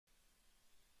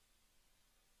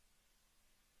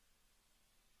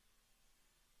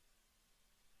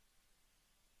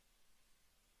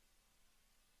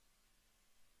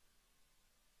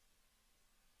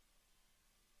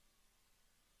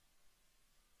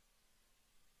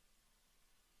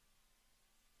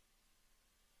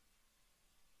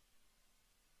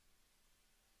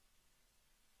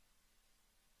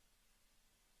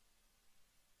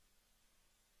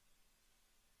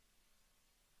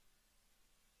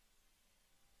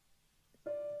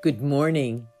Good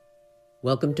morning.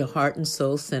 Welcome to Heart and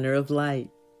Soul Center of Light.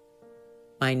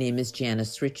 My name is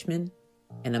Janice Richmond,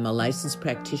 and I'm a licensed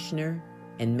practitioner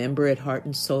and member at Heart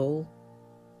and Soul,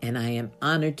 and I am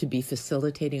honored to be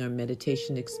facilitating our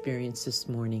meditation experience this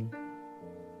morning.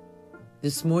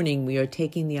 This morning, we are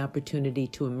taking the opportunity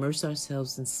to immerse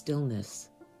ourselves in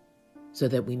stillness so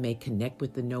that we may connect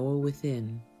with the knower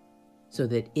within, so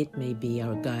that it may be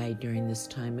our guide during this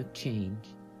time of change.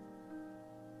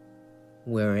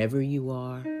 Wherever you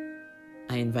are,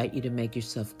 I invite you to make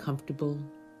yourself comfortable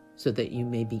so that you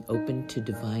may be open to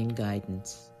divine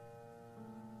guidance.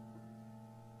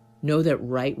 Know that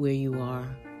right where you are,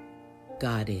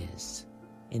 God is,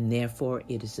 and therefore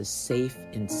it is a safe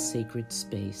and sacred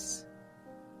space.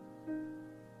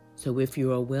 So if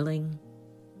you are willing,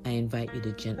 I invite you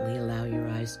to gently allow your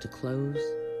eyes to close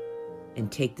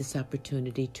and take this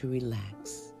opportunity to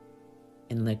relax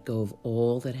and let go of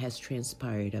all that has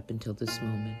transpired up until this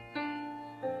moment.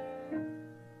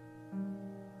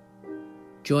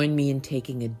 Join me in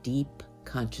taking a deep,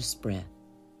 conscious breath.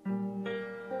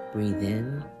 Breathe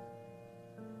in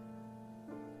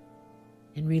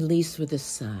and release with a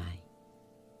sigh.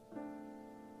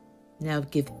 Now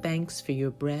give thanks for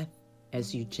your breath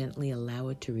as you gently allow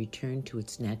it to return to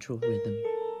its natural rhythm.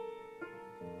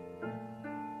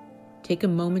 Take a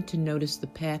moment to notice the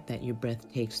path that your breath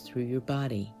takes through your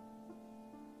body.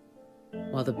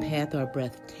 While the path our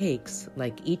breath takes,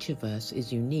 like each of us,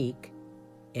 is unique,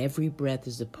 every breath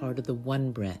is a part of the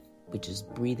one breath, which is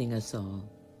breathing us all.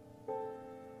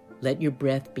 Let your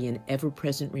breath be an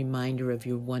ever-present reminder of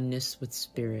your oneness with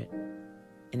Spirit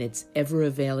and its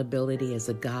ever-availability as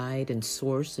a guide and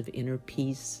source of inner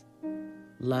peace,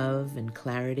 love, and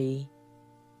clarity,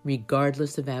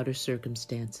 regardless of outer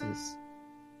circumstances.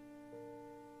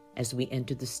 As we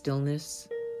enter the stillness,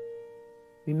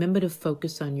 remember to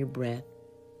focus on your breath,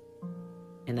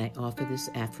 and I offer this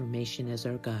affirmation as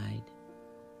our guide.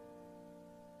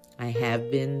 I have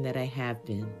been that I have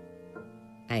been.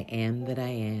 I am that I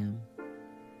am.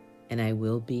 And I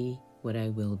will be what I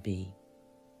will be,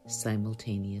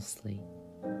 simultaneously.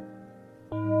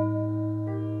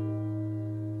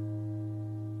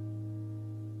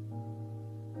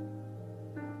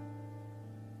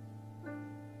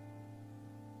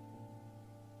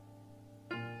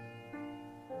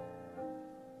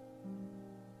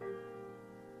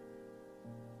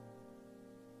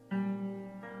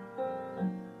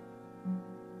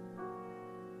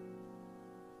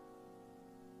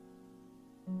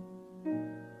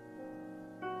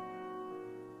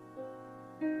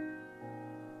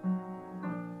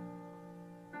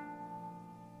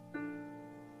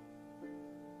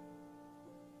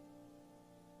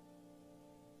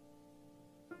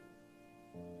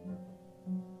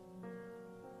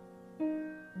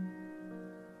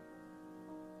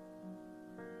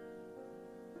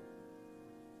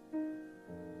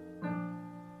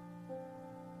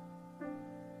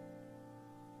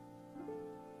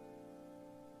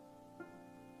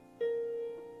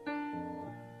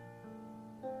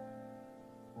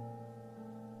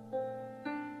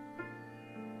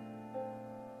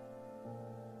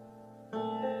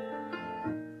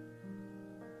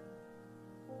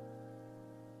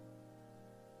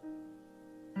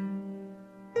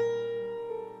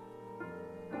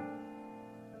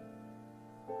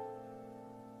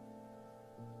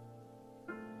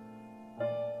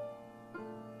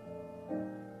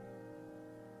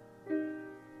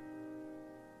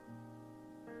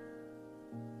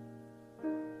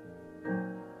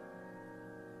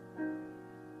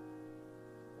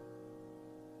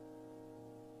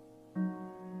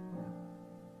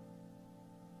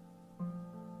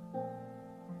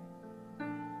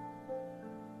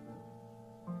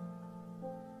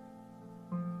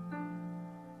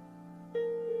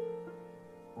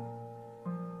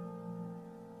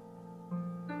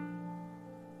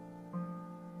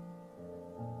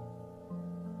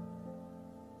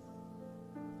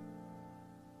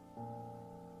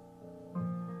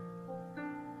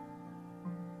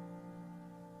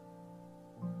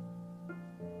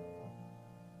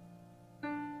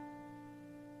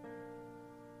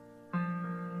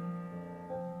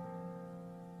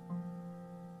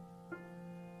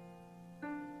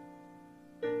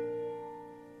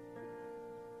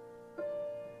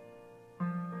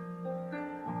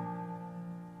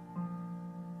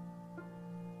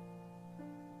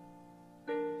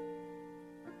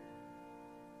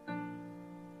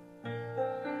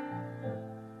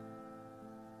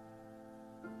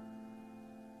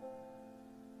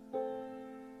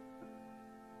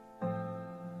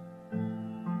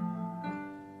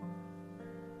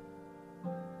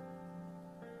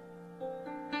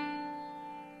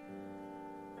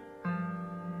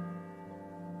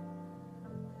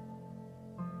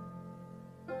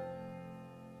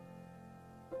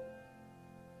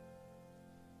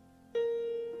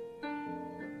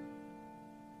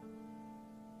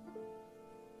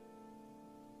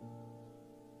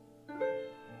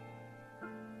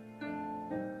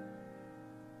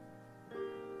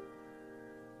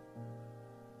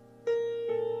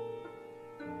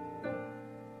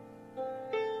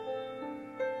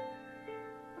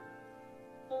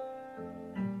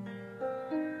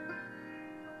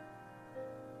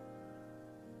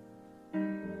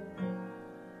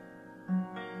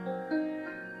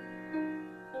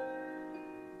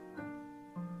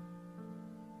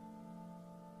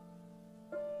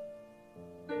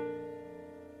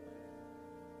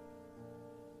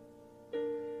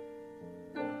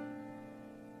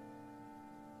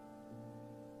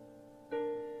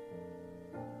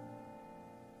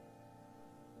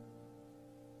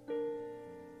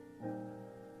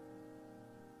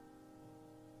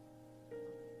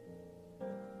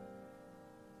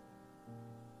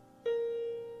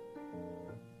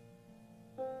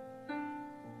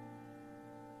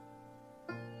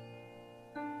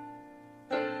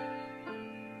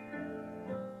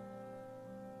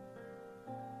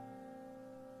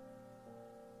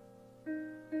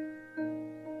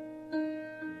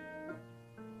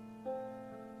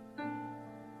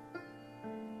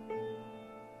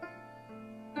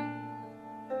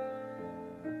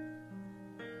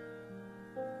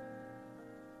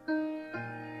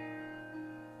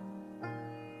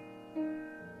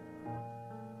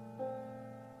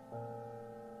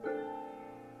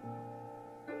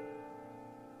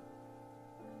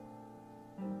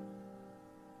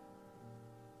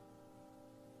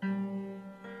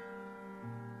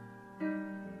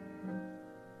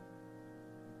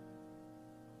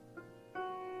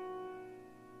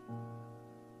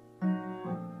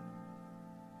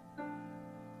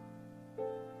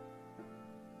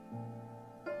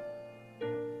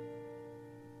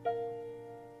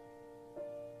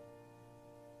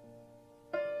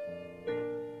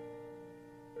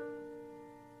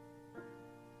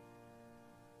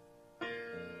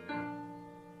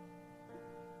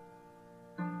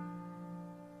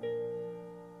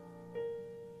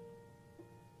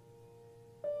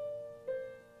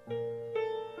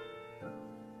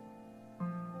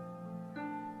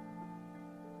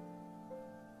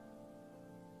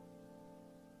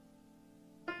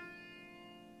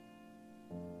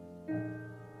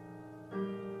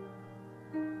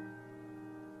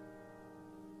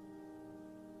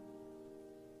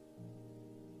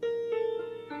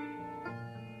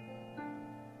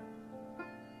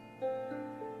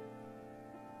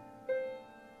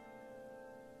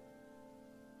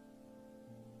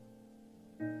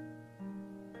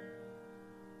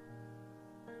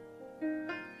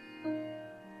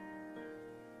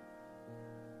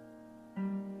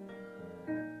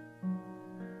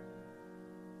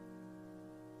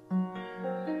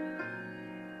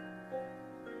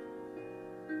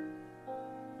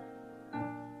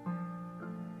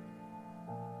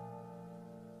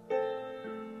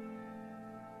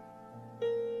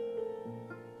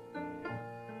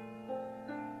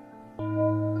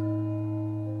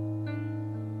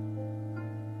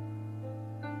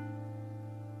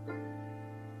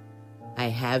 I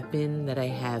have been that I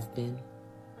have been.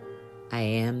 I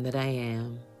am that I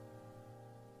am.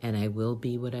 And I will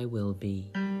be what I will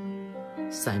be,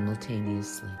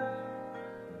 simultaneously.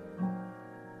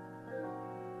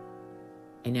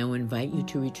 I now invite you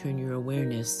to return your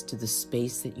awareness to the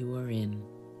space that you are in.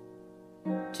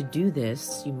 To do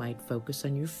this, you might focus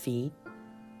on your feet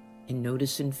and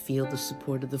notice and feel the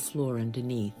support of the floor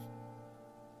underneath.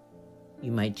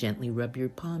 You might gently rub your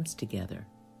palms together.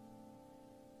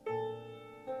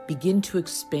 Begin to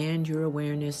expand your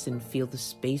awareness and feel the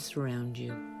space around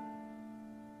you.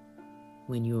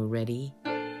 When you are ready,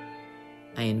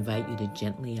 I invite you to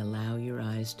gently allow your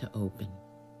eyes to open.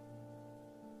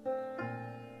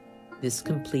 This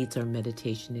completes our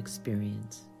meditation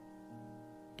experience,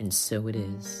 and so it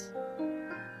is.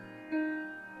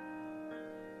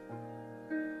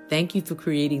 Thank you for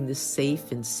creating this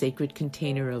safe and sacred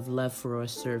container of love for our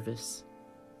service.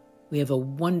 We have a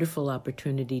wonderful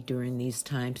opportunity during these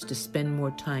times to spend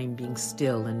more time being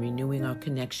still and renewing our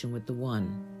connection with the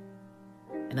One.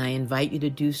 And I invite you to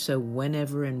do so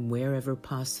whenever and wherever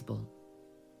possible.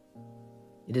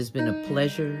 It has been a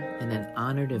pleasure and an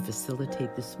honor to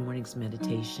facilitate this morning's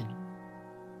meditation.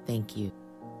 Thank you.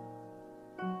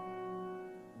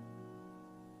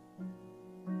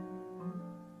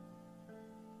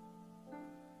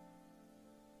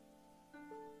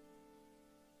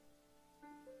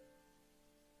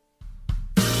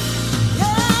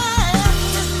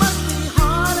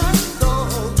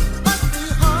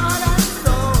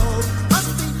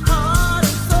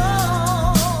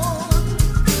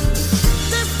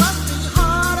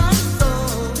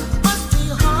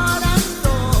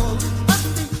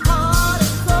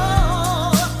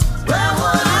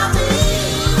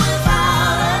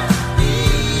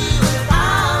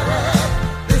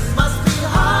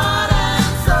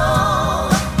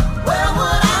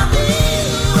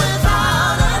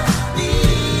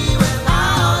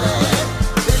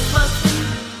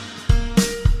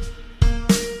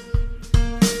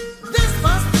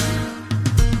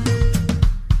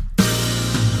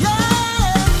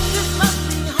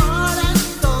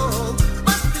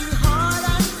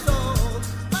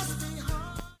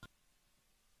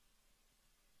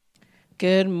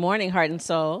 Good morning, Heart and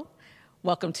Soul.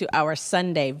 Welcome to our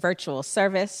Sunday virtual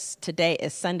service. Today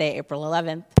is Sunday, April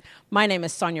 11th. My name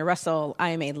is Sonia Russell. I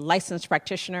am a licensed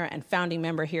practitioner and founding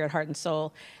member here at Heart and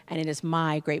Soul, and it is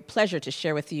my great pleasure to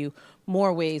share with you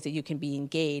more ways that you can be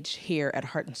engaged here at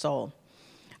Heart and Soul.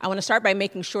 I want to start by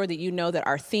making sure that you know that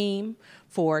our theme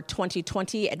for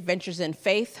 2020, Adventures in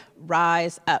Faith,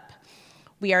 Rise Up.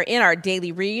 We are in our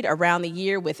daily read around the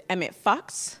year with Emmett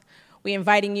Fox. We're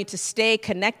inviting you to stay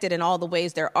connected in all the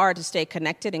ways there are to stay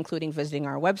connected, including visiting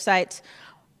our website,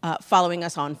 following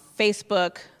us on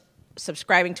Facebook,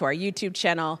 subscribing to our YouTube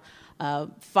channel,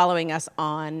 following us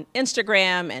on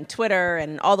Instagram and Twitter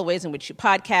and all the ways in which you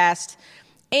podcast.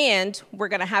 And we're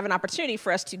going to have an opportunity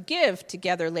for us to give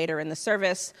together later in the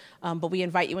service, but we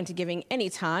invite you into giving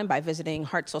anytime by visiting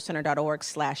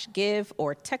heartsoulcenter.org/give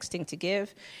or texting to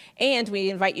give. And we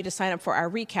invite you to sign up for our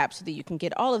recap so that you can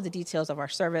get all of the details of our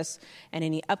service and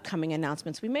any upcoming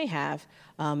announcements we may have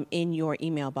in your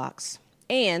email box.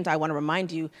 And I want to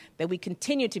remind you that we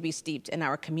continue to be steeped in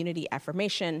our community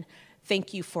affirmation.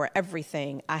 Thank you for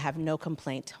everything. I have no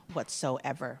complaint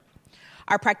whatsoever.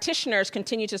 Our practitioners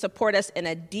continue to support us in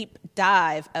a deep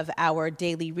dive of our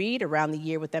daily read around the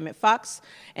year with Emmett Fox.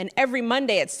 And every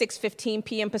Monday at 6:15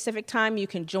 p.m. Pacific time, you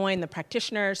can join the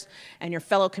practitioners and your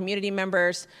fellow community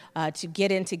members to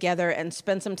get in together and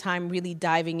spend some time really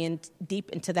diving in deep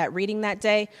into that reading that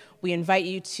day. We invite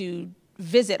you to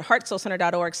visit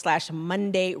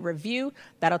heartsoulcenter.org/Monday review.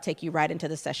 That'll take you right into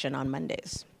the session on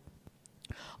Mondays.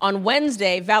 On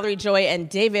Wednesday, Valerie Joy and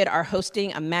David are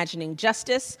hosting Imagining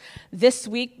Justice. This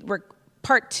week, we're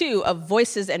part 2 of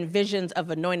Voices and Visions of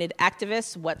Anointed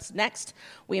Activists, What's Next?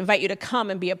 We invite you to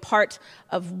come and be a part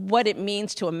of what it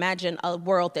means to imagine a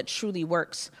world that truly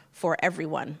works for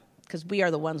everyone, because we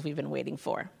are the ones we've been waiting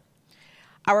for.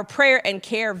 Our Prayer and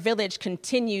Care Village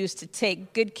continues to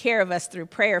take good care of us through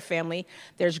prayer, family.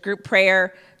 There's group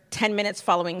prayer 10 minutes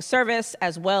following service,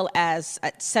 as well as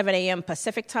at 7 a.m.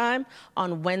 Pacific time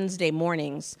on Wednesday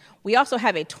mornings. We also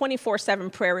have a 24/7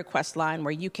 prayer request line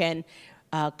where you can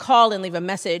call and leave a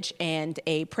message, and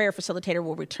a prayer facilitator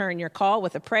will return your call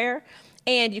with a prayer.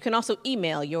 And you can also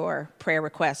email your prayer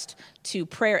request to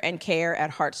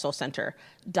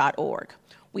prayerandcare@heartsoulcenter.org.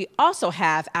 We also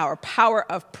have our Power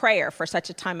of Prayer for such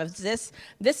a time as this.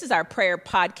 This is our prayer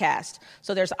podcast.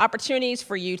 So there's opportunities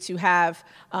for you to have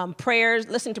prayers,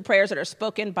 listen to prayers that are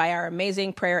spoken by our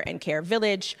amazing prayer and care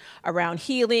village around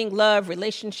healing, love,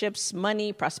 relationships,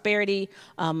 money, prosperity,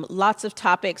 lots of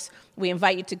topics. We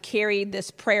invite you to carry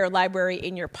this prayer library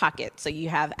in your pocket so you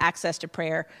have access to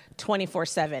prayer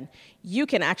 24/7. You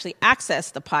can actually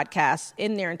access the podcast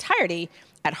in their entirety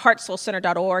at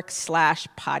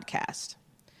heartsoulcenter.org/podcast.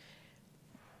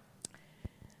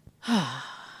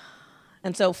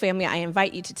 And so, family, I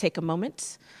invite you to take a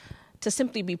moment to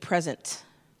simply be present.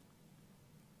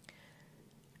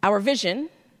 Our vision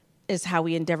is how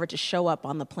we endeavor to show up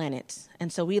on the planet.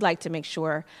 And so we like to make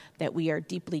sure that we are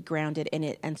deeply grounded in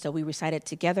it. And so we recite it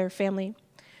together, family.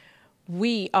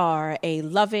 We are a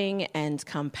loving and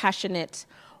compassionate,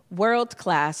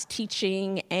 world-class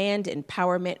teaching and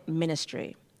empowerment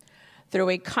ministry.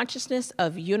 Through a consciousness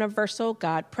of universal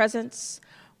God presence,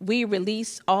 we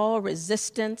release all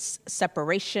resistance,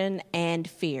 separation, and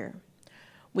fear.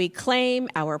 We claim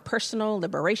our personal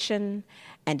liberation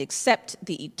and accept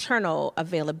the eternal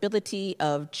availability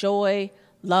of joy,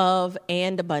 love,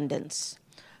 and abundance.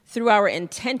 Through our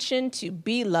intention to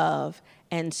be love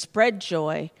and spread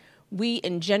joy, we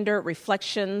engender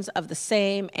reflections of the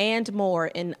same and more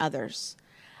in others.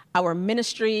 Our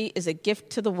ministry is a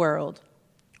gift to the world,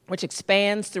 which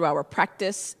expands through our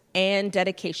practice and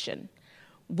dedication.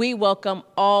 We welcome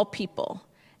all people,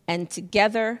 and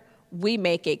together we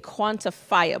make a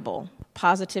quantifiable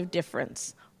positive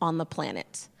difference on the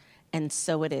planet. And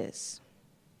so it is.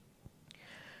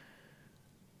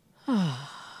 And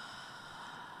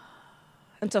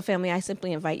so, family, I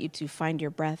simply invite you to find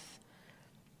your breath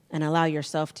and allow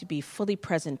yourself to be fully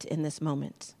present in this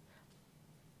moment.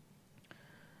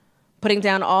 Putting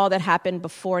down all that happened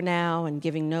before now and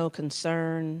giving no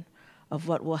concern of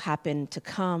what will happen to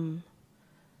come.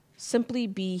 Simply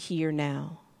be here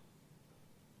now.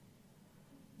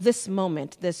 This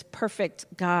moment, this perfect,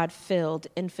 God-filled,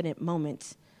 infinite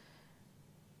moment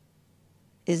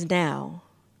is now.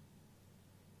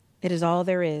 It is all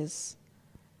there is.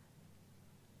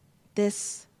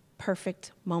 This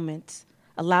perfect moment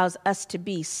allows us to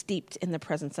be steeped in the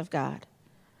presence of God,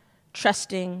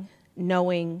 trusting,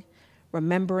 knowing,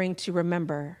 remembering to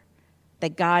remember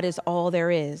that God is all there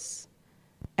is,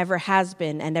 ever has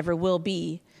been, and ever will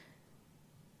be.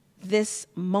 This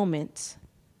moment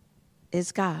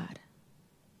is God.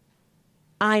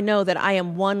 I know that I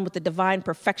am one with the divine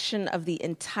perfection of the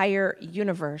entire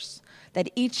universe,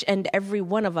 that each and every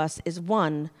one of us is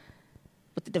one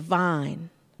with the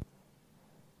divine.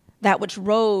 That which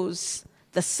rose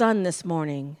the sun this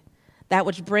morning, that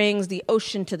which brings the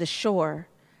ocean to the shore,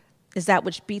 is that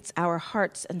which beats our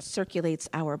hearts and circulates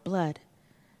our blood.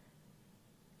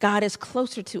 God is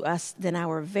closer to us than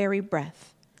our very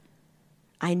breath.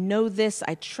 I know this,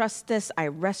 I trust this, I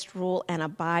rest, rule, and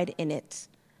abide in it.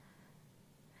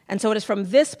 And so it is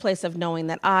from this place of knowing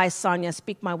that I, Sonia,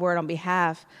 speak my word on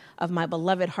behalf of my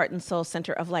beloved Heart and Soul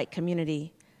Center of Light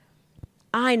community.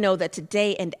 I know that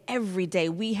today and every day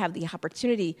we have the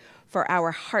opportunity for our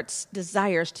heart's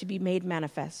desires to be made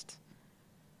manifest,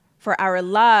 for our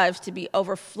lives to be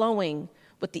overflowing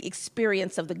with the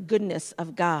experience of the goodness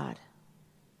of God,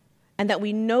 and that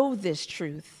we know this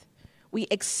truth. We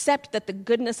accept that the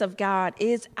goodness of God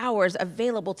is ours,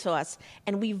 available to us,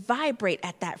 and we vibrate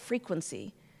at that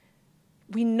frequency.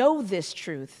 We know this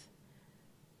truth,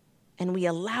 and we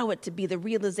allow it to be the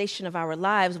realization of our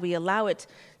lives. We allow it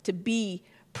to be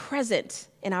present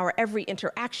in our every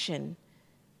interaction.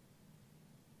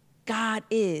 God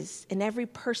is in every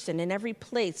person, in every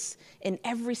place, in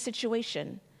every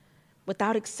situation,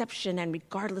 without exception and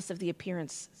regardless of the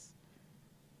appearances.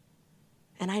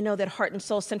 And I know that Heart and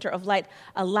Soul Center of Light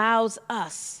allows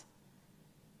us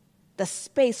the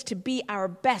space to be our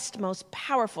best, most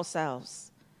powerful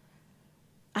selves.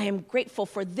 I am grateful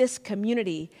for this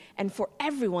community and for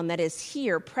everyone that is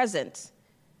here present,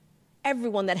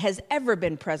 everyone that has ever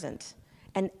been present,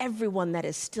 and everyone that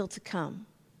is still to come.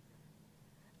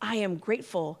 I am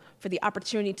grateful for the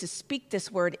opportunity to speak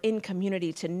this word in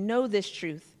community, to know this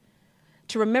truth,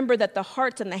 to remember that the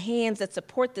hearts and the hands that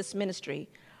support this ministry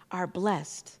are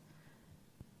blessed.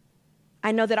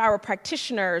 I know that our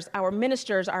practitioners, our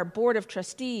ministers, our board of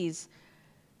trustees,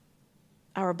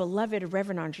 our beloved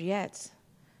Reverend Andriette,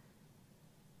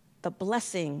 the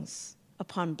blessings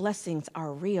upon blessings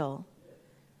are real,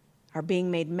 are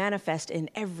being made manifest in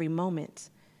every moment,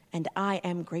 and I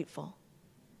am grateful.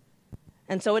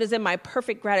 And so it is in my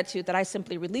perfect gratitude that I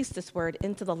simply release this word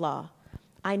into the law.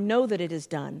 I know that it is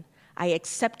done. I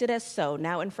accept it as so,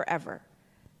 now and forever.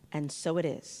 And so it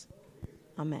is.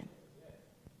 Amen.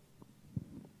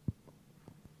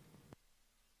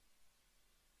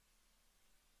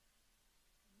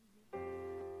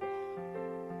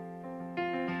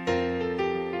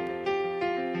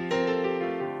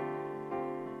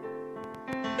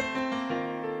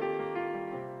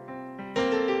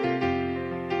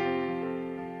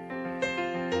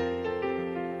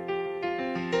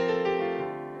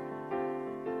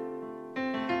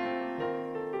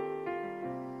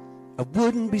 I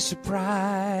wouldn't be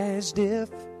surprised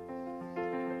if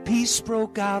peace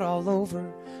broke out all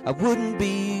over. I wouldn't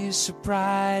be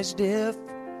surprised if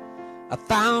I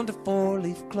found a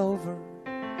four-leaf clover.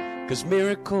 'Cause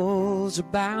miracles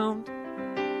abound,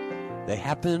 they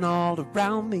happen all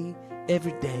around me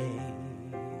every day.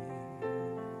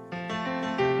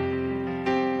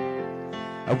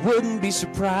 I wouldn't be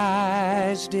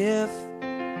surprised if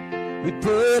we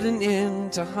put an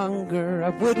end to hunger. I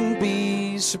wouldn't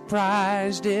be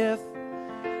surprised if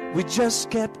we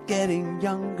just kept getting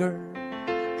younger.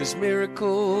 'Cause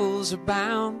miracles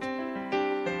abound,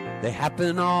 they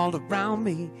happen all around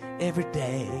me every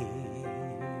day.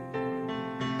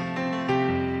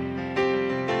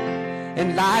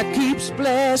 And life keeps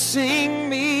blessing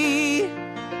me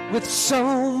with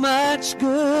so much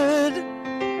good.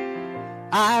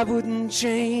 I wouldn't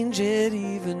change it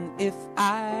even if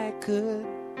I could.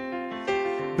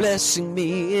 Blessing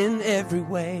me in every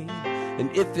way. And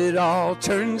if it all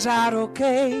turns out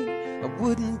okay, I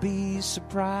wouldn't be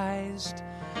surprised.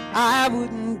 I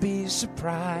wouldn't be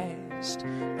surprised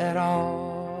at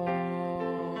all.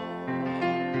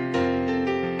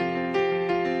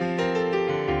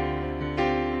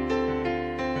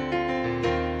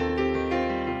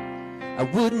 I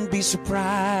wouldn't be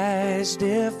surprised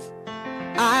if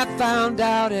I found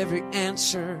out every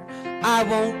answer. I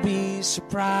won't be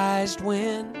surprised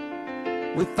when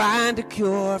we find a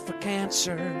cure for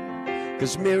cancer.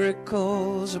 'Cause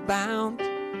miracles abound,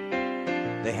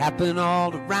 they happen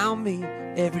all around me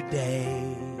every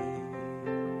day.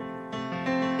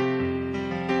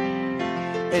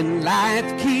 And life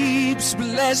keeps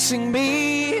blessing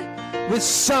me with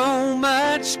so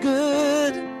much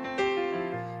good.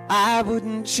 I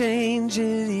wouldn't change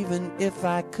it even if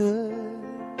I could.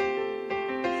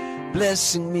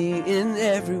 Blessing me in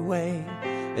every way.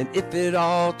 And if it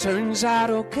all turns out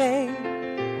okay,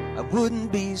 I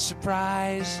wouldn't be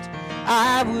surprised.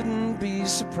 I wouldn't be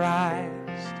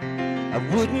surprised. I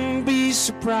wouldn't be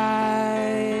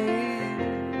surprised.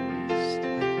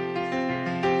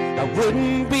 I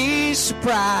wouldn't be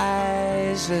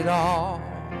surprised at all.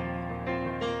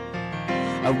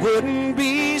 I wouldn't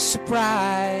be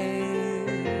surprised.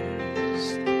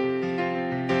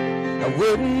 I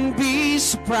wouldn't be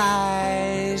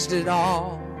surprised at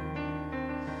all.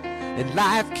 And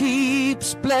life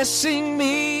keeps blessing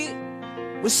me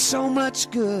with so much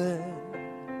good.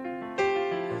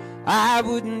 I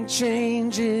wouldn't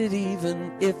change it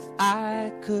even if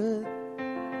I could.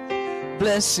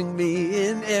 Blessing me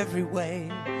in every way.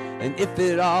 And if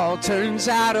it all turns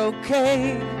out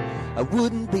okay, I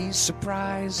wouldn't be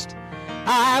surprised.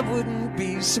 I wouldn't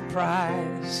be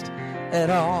surprised at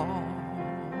all.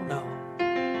 No.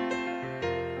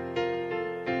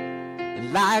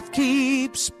 And life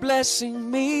keeps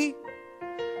blessing me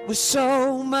with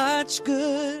so much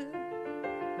good.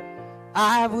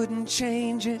 I wouldn't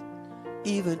change it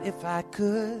even if I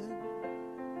could.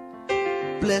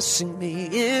 Blessing me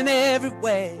in every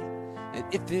way. And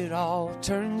if it all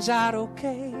turns out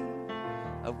okay,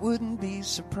 I wouldn't be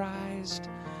surprised.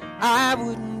 I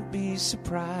wouldn't be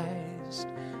surprised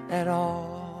at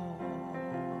all.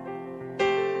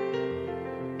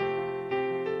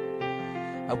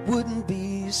 I wouldn't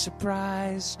be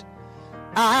surprised.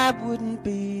 I wouldn't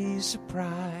be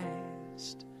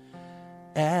surprised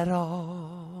at all.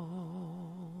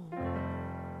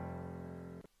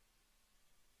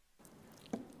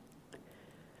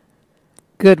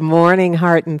 Good morning,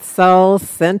 Heart and Soul,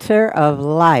 Center of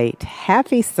Light.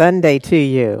 Happy Sunday to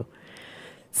you.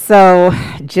 So,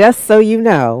 just so you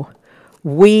know,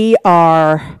 we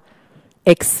are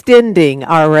extending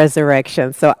our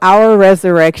resurrection. So, our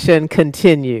resurrection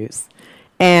continues.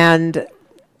 And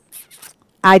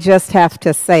I just have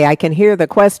to say, I can hear the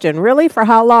question, really, for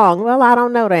how long? Well, I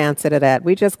don't know the answer to that.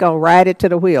 We just gonna ride it till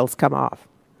the wheels come off.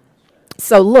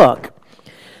 So, look.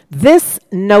 This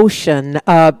notion,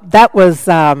 that was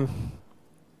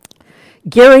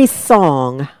Gary's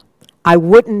song, I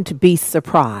Wouldn't Be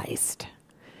Surprised,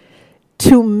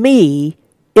 to me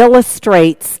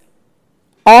illustrates,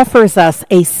 offers us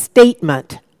a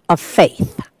statement of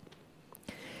faith.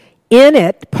 In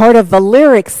it, part of the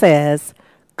lyric says,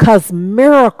 'cause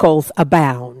miracles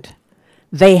abound.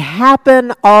 They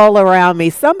happen all around me.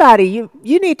 Somebody,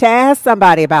 you need to ask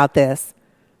somebody about this.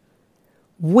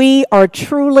 We are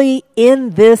truly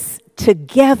in this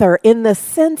together in the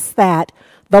sense that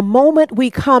the moment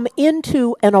we come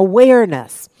into an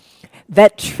awareness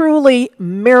that truly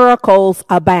miracles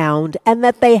abound and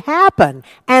that they happen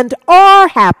and are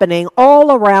happening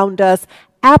all around us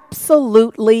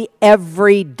absolutely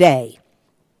every day.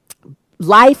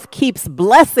 Life keeps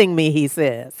blessing me, he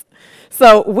says,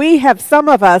 So we have some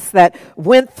of us that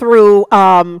went through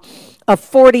a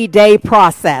 40-day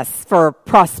process for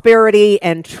prosperity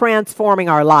and transforming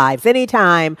our lives.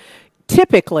 Anytime,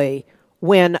 typically,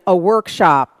 when a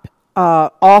workshop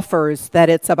offers that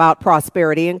it's about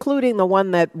prosperity, including the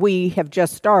one that we have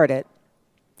just started,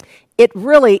 it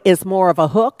really is more of a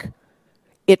hook.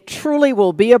 It truly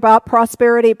will be about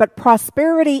prosperity, but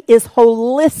prosperity is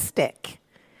holistic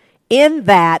in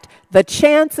that the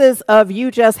chances of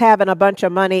you just having a bunch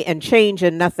of money and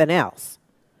changing nothing else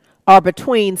are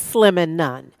between slim and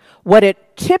none. What it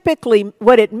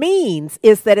means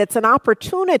is that it's an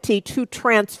opportunity to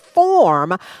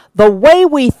transform the way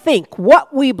we think,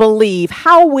 what we believe,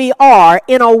 how we are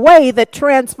in a way that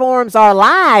transforms our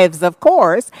lives, of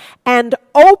course, and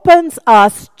opens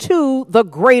us to the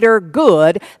greater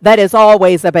good that is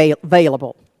always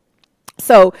available.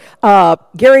 So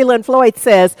Gary Lynn Floyd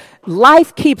says,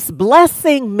 life keeps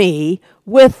blessing me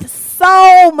with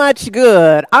so much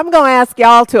good. I'm going to ask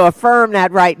y'all to affirm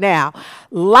that right now.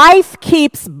 Life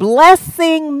keeps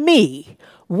blessing me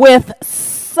with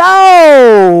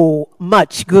so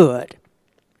much good.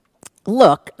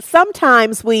 Look,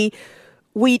 sometimes we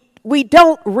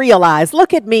don't realize,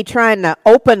 look at me trying to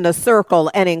open the circle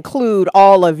and include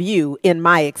all of you in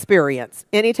my experience.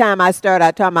 Anytime I start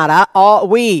out talking about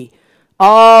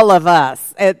all of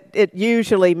us, it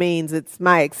usually means it's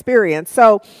my experience.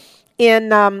 So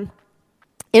in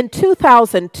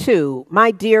 2002,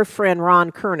 my dear friend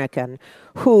Ron Kernigan,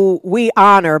 who we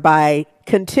honor by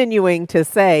continuing to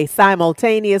say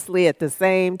simultaneously at the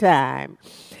same time,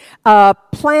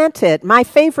 planted, my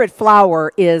favorite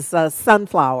flower is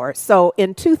sunflower. So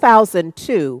in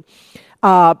 2002,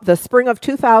 the spring of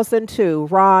 2002,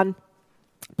 Ron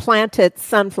planted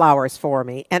sunflowers for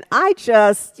me. And I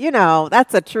just,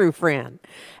 that's a true friend.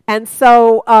 And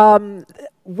so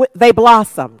they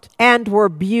blossomed and were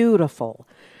beautiful.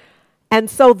 And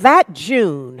so that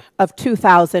June of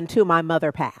 2002, my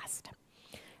mother passed.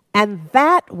 And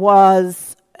that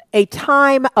was a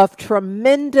time of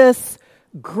tremendous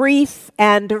grief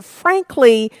and,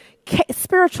 frankly,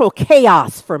 spiritual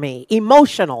chaos for me,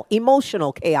 emotional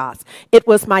chaos. It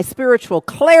was my spiritual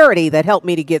clarity that helped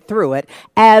me to get through it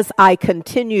as I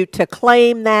continued to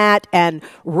claim that and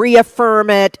reaffirm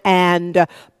it and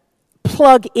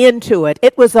plug into it.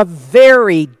 It was a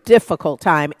very difficult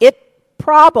time. It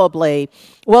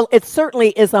certainly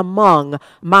is among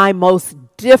my most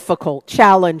difficult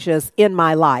challenges in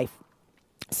my life.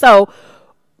 So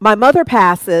my mother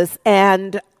passes,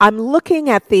 and I'm looking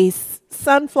at these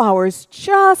sunflowers,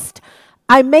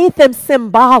 I made them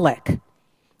symbolic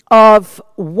of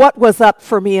what was up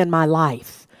for me in my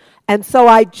life. And so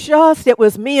it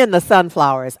was me and the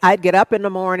sunflowers. I'd get up in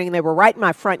the morning, they were right in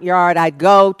my front yard. I'd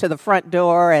go to the front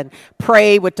door and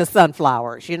pray with the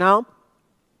sunflowers, And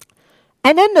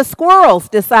then the squirrels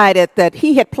decided that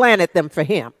he had planted them for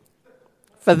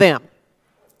them.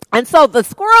 And so the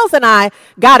squirrels and I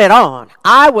got it on.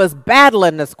 I was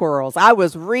battling the squirrels. I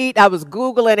was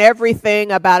Googling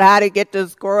everything about how to get the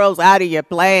squirrels out of your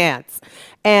plants.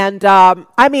 And,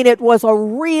 it was a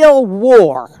real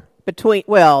war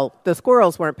the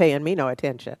squirrels weren't paying me no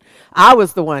attention. I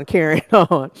was the one carrying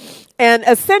on. And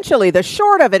essentially, the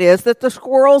short of it is that the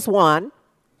squirrels won.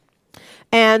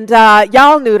 And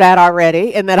y'all knew that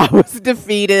already, and that I was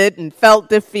defeated and felt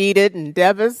defeated and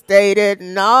devastated.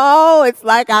 No, it's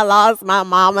like I lost my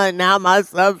mama and now my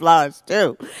sunflowers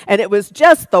too. And it was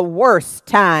just the worst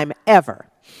time ever.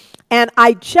 And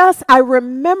I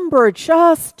remember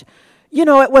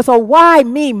it was a why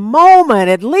me moment.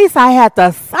 At least I had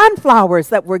the sunflowers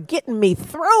that were getting me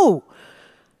through.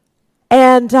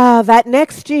 And that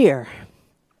next year,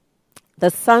 the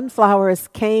sunflowers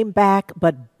came back,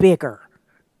 but bigger.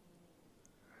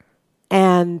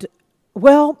 And,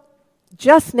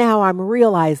 just now I'm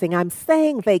realizing I'm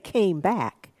saying they came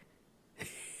back.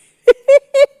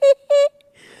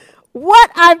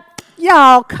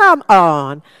 Y'all, come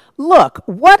on. Look,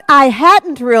 what I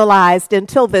hadn't realized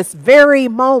until this very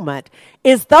moment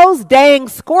is those dang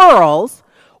squirrels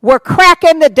were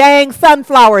cracking the dang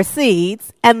sunflower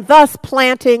seeds and thus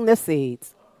planting the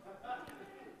seeds.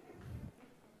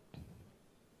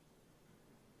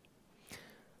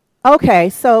 Okay,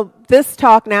 so this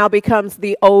talk now becomes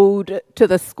the ode to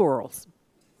the squirrels.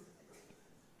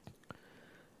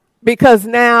 Because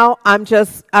now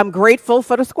I'm grateful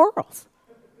for the squirrels.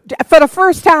 For the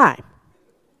first time,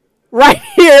 right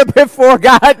here before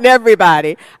God and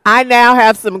everybody, I now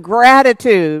have some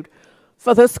gratitude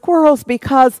for the squirrels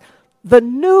because the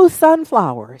new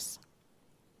sunflowers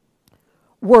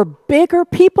were bigger.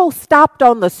 People stopped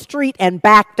on the street and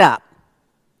backed up.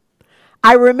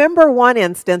 I remember one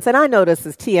instance, and I know this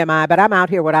is TMI, but I'm out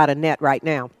here without a net right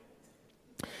now.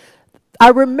 I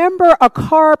remember a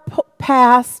car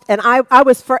passed, and I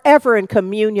was forever in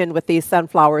communion with these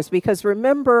sunflowers because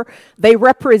remember, they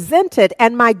represented,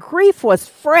 and my grief was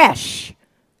fresh.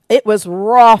 It was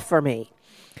raw for me.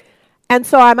 And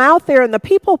so I'm out there, and the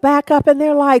people back up, and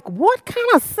they're like, what kind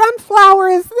of sunflower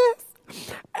is this?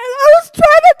 And I was trying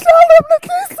to tell them that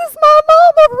this is my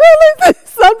mama, really, these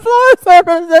sunflowers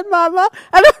represent my mom.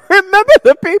 And I remember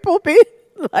the people being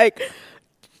like,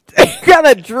 they kind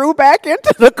of drew back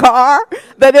into the car,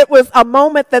 that it was a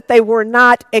moment that they were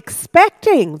not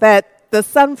expecting, that the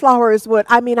sunflowers would,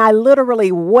 I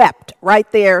literally wept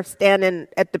right there standing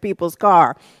at the people's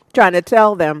car, trying to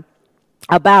tell them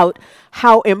about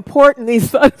how important these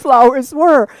sunflowers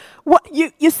were. What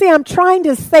you see, I'm trying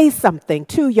to say something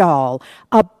to y'all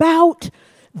about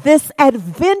this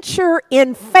adventure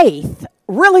in faith.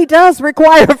 Really does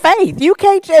require faith. You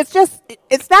can't,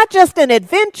 it's not just an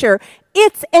adventure,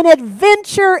 it's an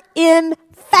adventure in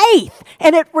faith.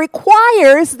 And it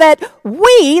requires that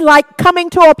we, like coming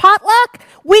to a potluck,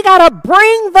 we got to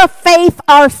bring the faith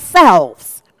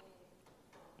ourselves.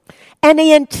 And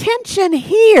the intention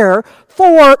here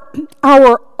for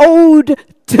our ode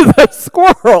to the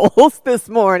squirrels this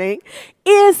morning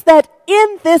is that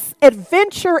in this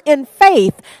adventure in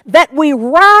faith that we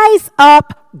rise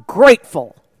up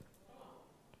grateful.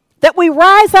 That we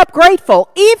rise up grateful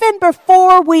even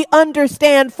before we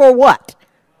understand for what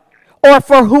or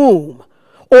for whom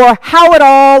or how it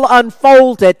all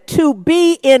unfolded, to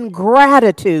be in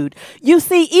gratitude. You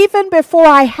see, even before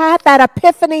I had that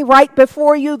epiphany right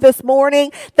before you this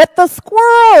morning, that the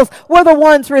squirrels were the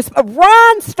ones,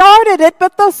 Ron started it,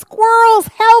 but the squirrels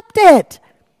helped it.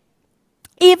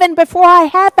 Even before I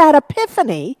had that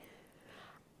epiphany,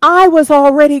 I was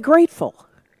already grateful.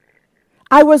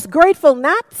 I was grateful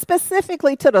not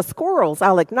specifically to the squirrels,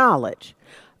 I'll acknowledge,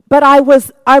 but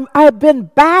I've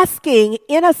been basking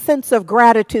in a sense of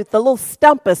gratitude. The little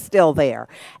stump is still there.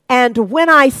 And when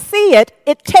I see it,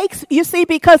 it takes, you see,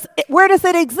 because where does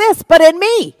it exist? But in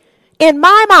me, in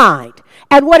my mind.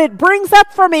 And what it brings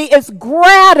up for me is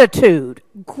gratitude.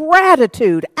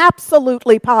 Gratitude,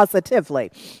 absolutely positively.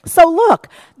 So look,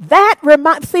 I'm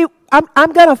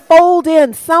going to fold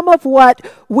in some of what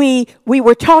we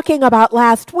were talking about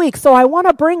last week. So I want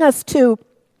to bring us to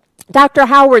Dr.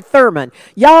 Howard Thurman.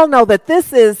 Y'all know that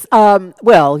this is,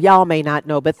 y'all may not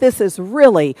know, but this is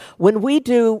really, when we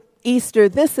do Easter,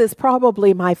 this is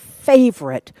probably my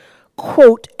favorite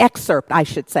quote excerpt, I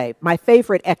should say. My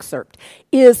favorite excerpt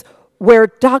is where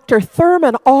Dr.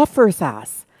 Thurman offers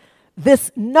us this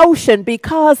notion,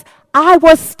 because I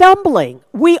was stumbling.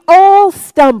 We all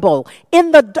stumble.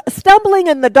 Stumbling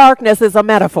in the darkness is a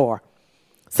metaphor.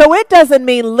 So it doesn't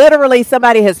mean literally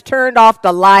somebody has turned off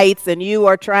the lights and you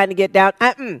are trying to get down.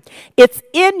 It's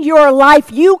in your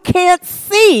life. You can't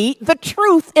see the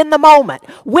truth in the moment.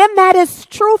 When that is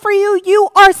true for you, you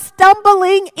are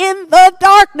stumbling in the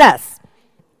darkness,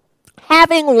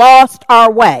 having lost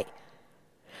our way.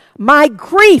 My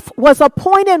grief was a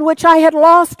point in which I had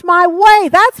lost my way.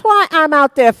 That's why I'm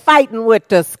out there fighting with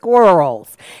the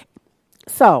squirrels.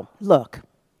 So, look,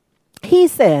 he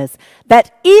says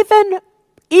that even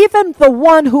the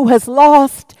one who has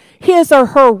lost his or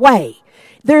her way,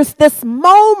 there's this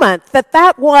moment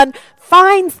that one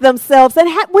finds themselves, and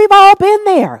we've all been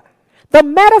there. The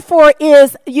metaphor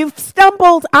is you've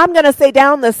stumbled, I'm going to say,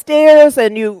 down the stairs,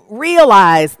 and you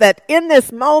realize that in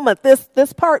this moment,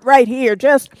 this part right here,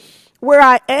 just where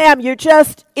I am, you're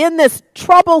just in this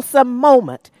troublesome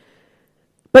moment.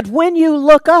 But when you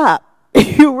look up,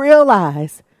 you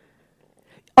realize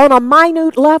on a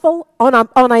minute level, on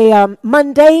a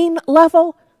mundane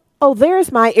level, oh,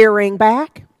 there's my earring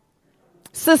back.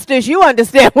 Sisters, you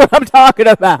understand what I'm talking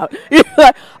about. You're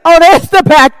like, oh, there's the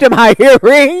back to my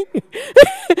earring.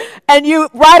 And you,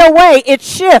 right away, it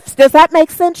shifts. Does that make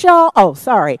sense, y'all? Oh,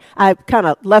 sorry. I kind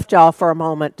of left y'all for a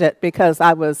moment because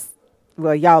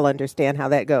y'all understand how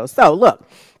that goes. So, look,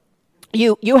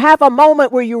 you have a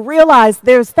moment where you realize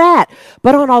there's that.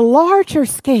 But on a larger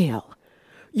scale,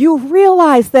 you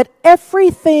realize that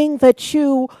everything that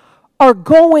you are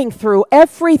going through,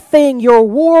 everything, your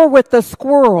war with the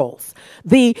squirrels,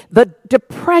 the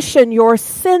depression, your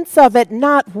sense of it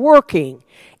not working,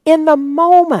 in the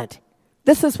moment,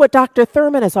 this is what Dr.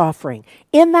 Thurman is offering.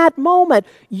 In that moment,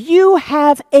 you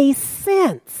have a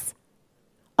sense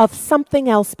of something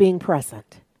else being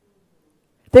present.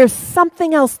 There's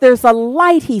something else. There's a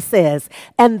light, he says,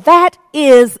 and that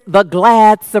is the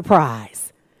glad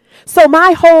surprise. So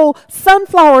my whole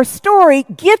sunflower story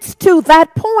gets to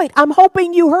that point. I'm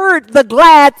hoping you heard the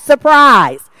glad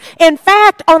surprise. In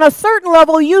fact, on a certain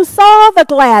level, you saw the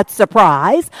glad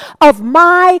surprise of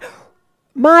my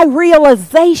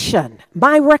realization,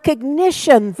 my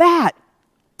recognition that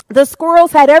the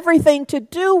squirrels had everything to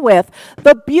do with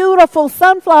the beautiful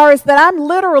sunflowers that I'm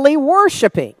literally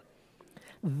worshiping.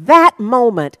 That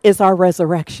moment is our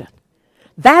resurrection.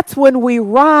 That's when we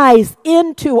rise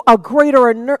into a greater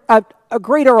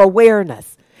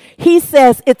awareness. He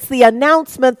says it's the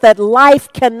announcement that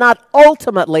life cannot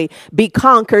ultimately be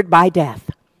conquered by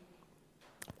death.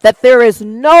 That there is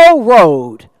no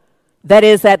road that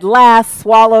is at last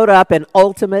swallowed up in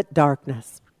ultimate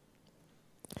darkness.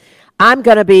 I'm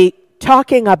going to be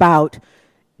talking about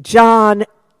John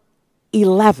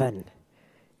 11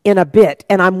 in a bit,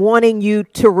 and I'm wanting you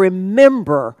to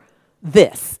remember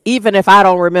this, even if I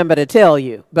don't remember to tell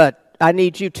you, but I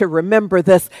need you to remember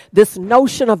this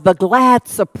notion of the glad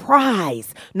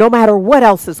surprise, no matter what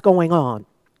else is going on.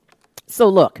 So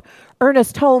look,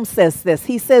 Ernest Holmes says this.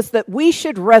 He says that we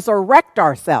should resurrect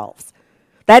ourselves.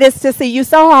 That is to say, you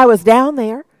saw I was down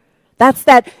there. That's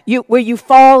where you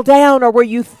fall down or where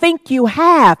you think you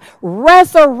have.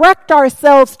 Resurrect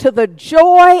ourselves to the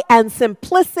joy and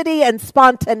simplicity and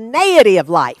spontaneity of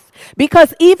life.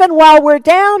 Because even while we're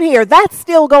down here, that's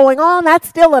still going on. That's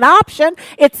still an option.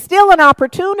 It's still an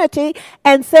opportunity.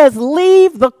 And says,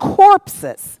 leave the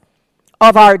corpses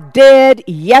of our dead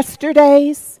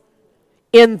yesterdays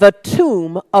in the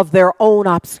tomb of their own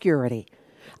obscurity.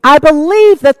 I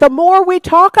believe that the more we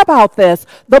talk about this,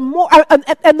 the more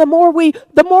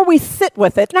we sit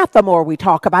with it, not the more we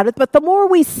talk about it, but the more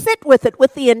we sit with it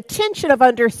with the intention of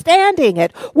understanding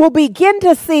it, we'll begin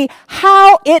to see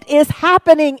how it is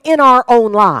happening in our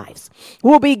own lives.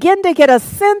 We'll begin to get a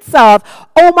sense of,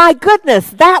 oh my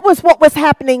goodness, that was what was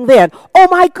happening then. Oh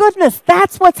my goodness,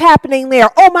 that's what's happening there.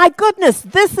 Oh my goodness,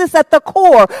 this is at the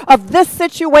core of this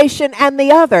situation and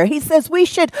the other. He says we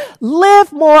should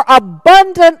live more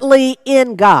abundantly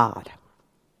in God.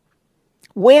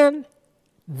 When?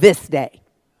 This day.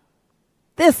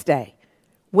 This day.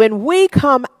 When we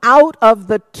come out of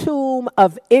the tomb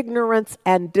of ignorance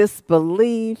and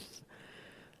disbelief,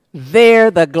 there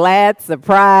the glad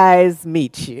surprise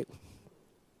meets you.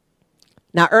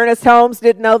 Now, Ernest Holmes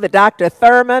didn't know that Dr.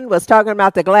 Thurman was talking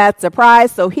about the glad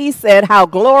surprise, so he said, how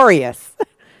glorious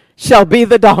shall be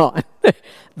the dawn.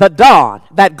 The dawn,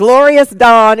 that glorious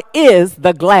dawn is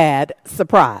the glad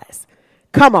surprise.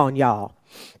 Come on, y'all.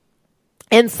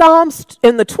 In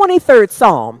the 23rd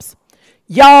Psalms,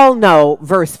 y'all know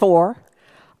verse 4.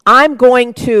 I'm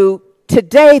going to,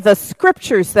 today the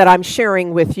scriptures that I'm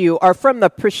sharing with you are from the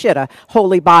Peshitta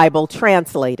Holy Bible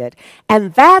translated.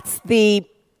 And that's the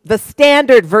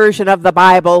standard version of the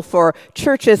Bible for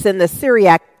churches in the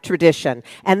Syriac tradition.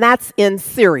 And that's in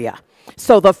Syria.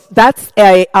 So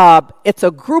it's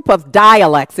a group of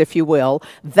dialects, if you will,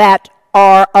 that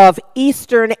are of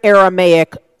Eastern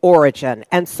Aramaic origin.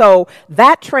 And so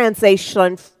that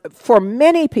translation, for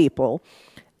many people,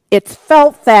 it's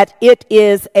felt that it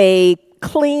is a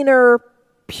cleaner,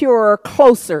 purer,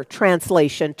 closer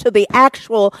translation to the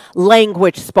actual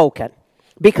language spoken,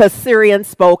 because Syrians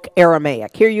spoke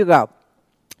Aramaic. Here you go.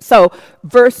 So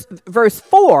verse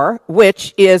 4,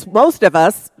 which is, most of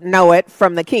us know it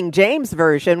from the King James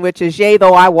Version, which is, yea,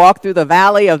 though I walk through the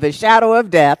valley of the shadow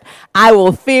of death, I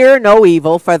will fear no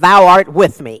evil, for thou art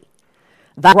with me.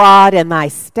 Thy rod and thy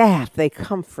staff, they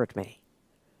comfort me.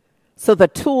 So the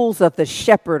tools of the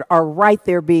shepherd are right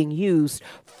there being used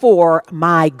for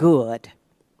my good.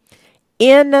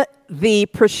 In the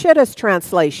Peshitta's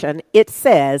translation, it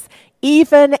says,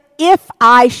 even if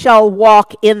I shall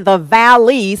walk in the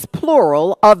valleys,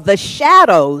 plural, of the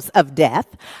shadows of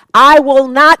death, I will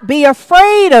not be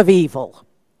afraid of evil,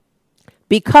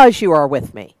 because you are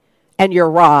with me, and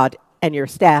your rod and your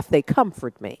staff, they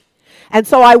comfort me. And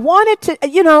so I wanted to,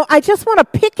 I just want to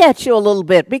pick at you a little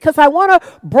bit, because I want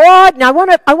to broaden, I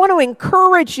want to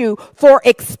encourage you for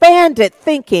expanded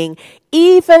thinking,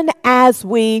 even as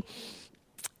we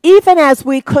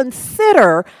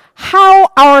consider how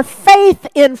our faith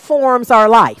informs our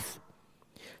life.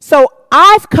 So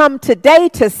I've come today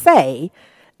to say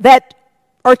that,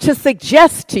 or to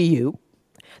suggest to you,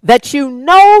 that you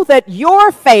know that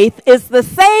your faith is the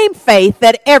same faith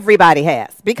that everybody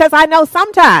has. Because I know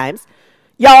sometimes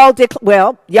y'all,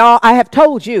 I have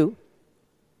told you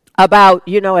about,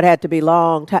 it had to be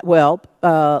long time. Well,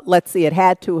 let's see, it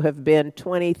had to have been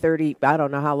 20, 30, I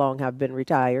don't know how long I've been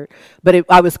retired, but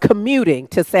I was commuting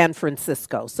to San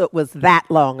Francisco, so it was that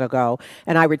long ago,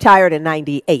 and I retired in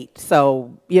 98,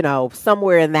 so,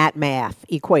 somewhere in that math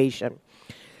equation.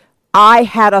 I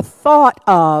had a thought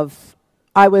of,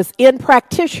 I was in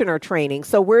practitioner training,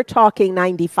 so we're talking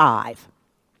 95.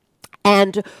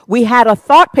 And we had a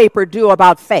thought paper due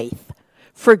about faith.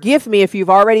 Forgive me if you've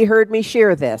already heard me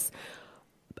share this.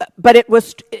 But it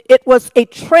was a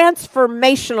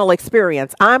transformational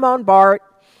experience. I'm on BART,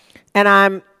 and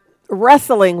I'm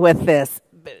wrestling with this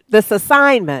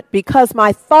assignment because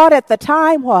my thought at the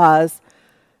time was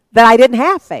that I didn't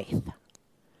have faith.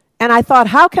 And I thought,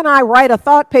 how can I write a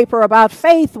thought paper about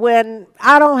faith when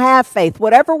I don't have faith?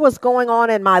 Whatever was going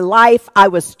on in my life, I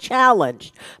was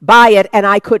challenged by it, and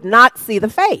I could not see the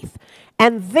faith.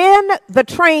 And then the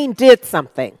train did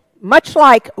something. Much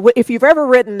like if you've ever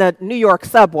ridden the New York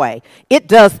subway, it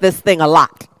does this thing a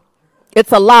lot.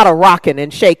 It's a lot of rocking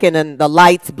and shaking, and the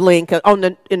lights blink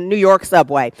in New York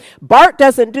subway. BART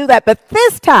doesn't do that, but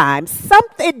this time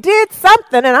it did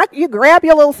something, and you grab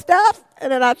your little stuff,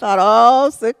 and then I thought,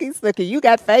 oh, Sookie, you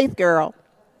got faith, girl.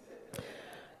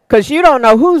 Because you don't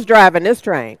know who's driving this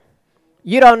train.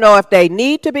 You don't know if they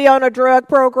need to be on a drug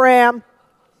program,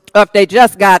 or if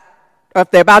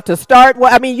they're about to start.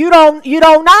 Well, I mean, you don't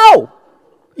know.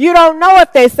 You don't know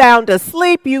if they sound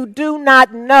asleep. You do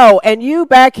not know. And you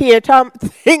back here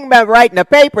thinking about writing a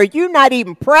paper, you're not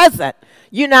even present.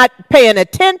 You're not paying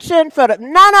attention for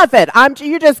none of it.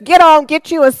 You just get on,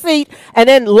 get you a seat, and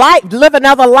then live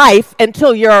another life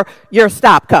until your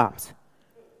stop comes.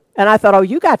 And I thought, oh,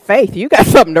 you got faith. You got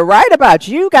something to write about.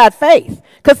 You got faith.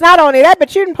 Because not only that,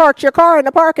 but you didn't park your car in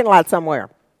the parking lot somewhere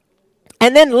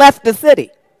and then left the city.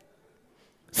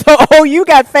 So, you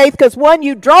got faith because, one,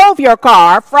 you drove your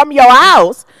car from your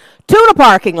house to the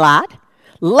parking lot,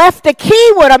 left a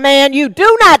key with a man you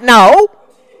do not know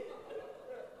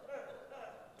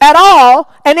at all,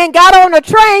 and then got on a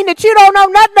train that you don't know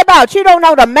nothing about. You don't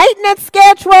know the maintenance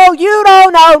schedule. You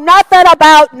don't know nothing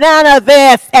about none of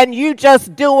this, and you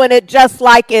just doing it just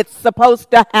like it's supposed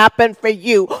to happen for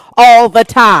you all the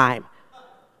time.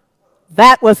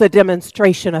 That was a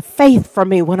demonstration of faith for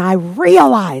me when I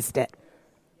realized it.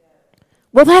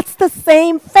 Well, that's the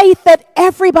same faith that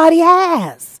everybody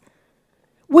has.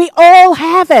 We all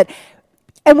have it.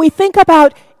 And we think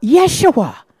about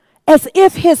Yeshua as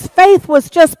if his faith was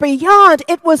just beyond.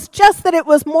 It was just that it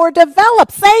was more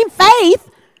developed. Same faith,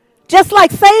 just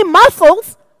like same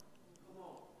muscles.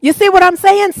 You see what I'm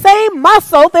saying? Same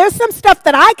muscle. There's some stuff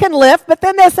that I can lift, but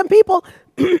then there's some people,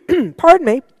 pardon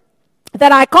me,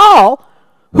 that I call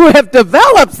who have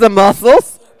developed the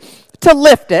muscles to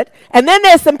lift it. And then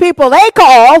there's some people they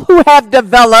call who have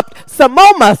developed some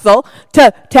more muscle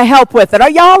to help with it. Are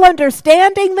y'all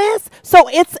understanding this? So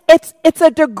it's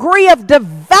a degree of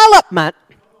development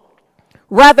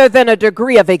rather than a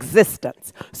degree of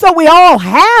existence. So we all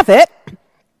have it.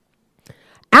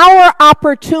 Our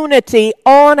opportunity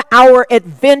on our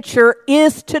adventure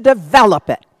is to develop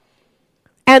it.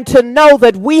 And to know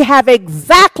that we have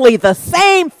exactly the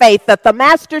same faith that the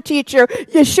master teacher,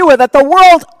 Yeshua, that the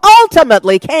world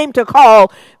ultimately came to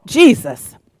call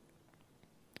Jesus.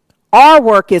 Our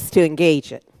work is to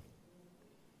engage it.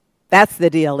 That's the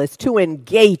deal, is to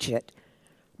engage it.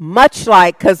 Much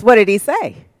like, because what did he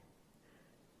say?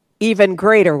 Even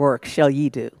greater work shall ye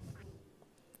do.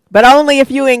 But only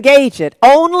if you engage it.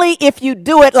 Only if you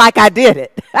do it like I did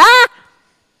it.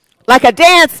 Like a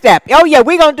dance step. Oh, yeah,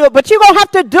 we're going to do it, but you're going to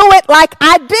have to do it like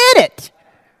I did it.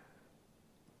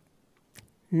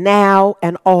 Now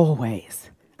and always.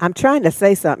 I'm trying to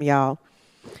say something, y'all.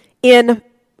 In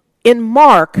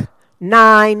Mark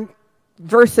 9,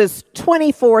 verses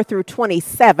 24 through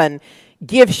 27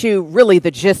 gives you really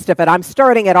the gist of it. I'm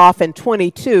starting it off in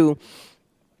 22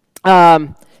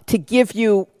 to give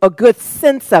you a good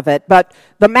sense of it. But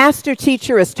the master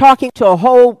teacher is talking to a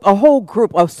whole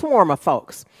group, a swarm of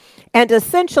folks. And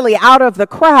essentially out of the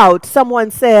crowd,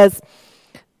 someone says,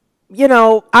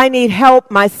 I need help.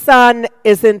 My son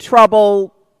is in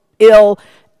trouble, ill.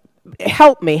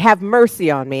 Help me, have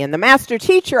mercy on me. And the master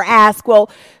teacher asks,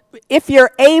 well, if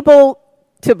you're able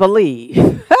to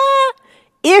believe,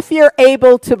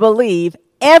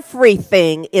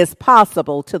 everything is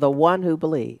possible to the one who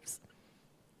believes.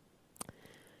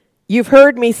 You've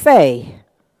heard me say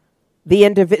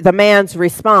the man's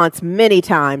response many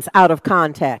times out of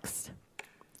context.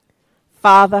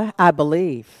 Father, I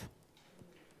believe.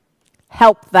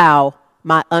 Help thou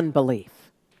my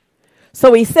unbelief.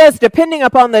 So he says, depending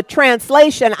upon the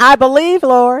translation, I believe,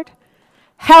 Lord.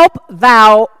 Help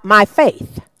thou my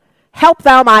faith. Help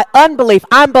thou my unbelief.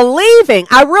 I'm believing.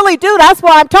 I really do. That's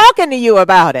why I'm talking to you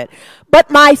about it. But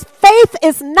my faith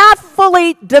is not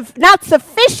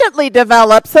sufficiently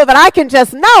developed so that I can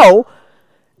just know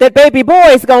that baby boy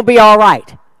is going to be all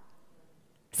right.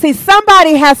 See,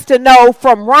 somebody has to know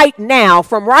from right now,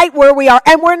 from right where we are,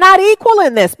 and we're not equal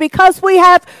in this because we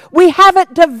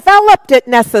haven't developed it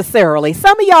necessarily.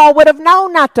 Some of y'all would have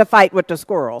known not to fight with the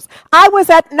squirrels. I was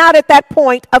not at that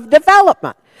point of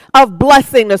development, of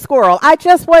blessing the squirrel. I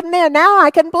just wasn't there. Now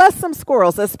I can bless some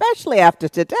squirrels, especially after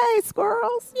today,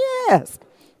 squirrels. Yes.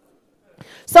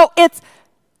 So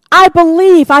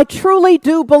I truly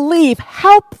do believe,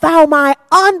 help thou my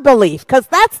unbelief, because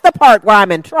that's the part where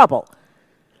I'm in trouble.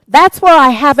 That's where I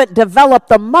haven't developed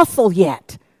the muscle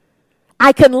yet.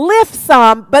 I can lift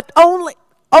some, but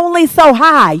only so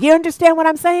high. You understand what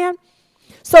I'm saying?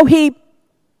 So they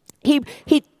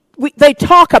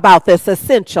talk about this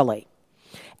essentially.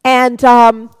 And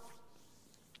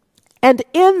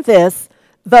in this,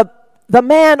 the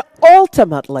man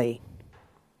ultimately,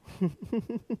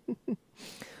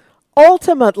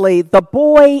 the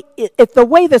boy, the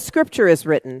way the scripture is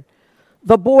written,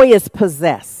 the boy is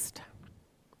possessed,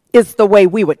 is the way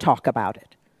we would talk about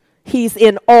it. He's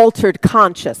in altered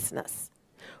consciousness.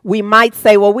 We might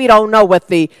say, well, we don't know what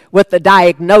the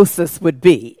diagnosis would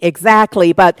be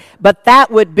exactly, but that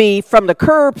would be from the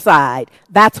curbside.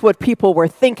 That's what people were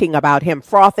thinking about him,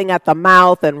 frothing at the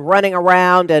mouth and running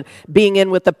around and being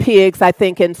in with the pigs. I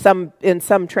think in some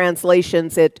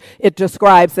translations it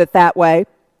describes it that way.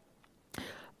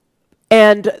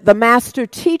 And the master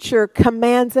teacher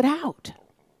commands it out.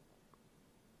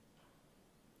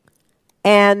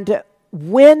 And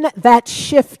when that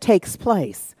shift takes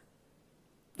place,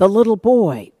 the little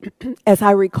boy, as I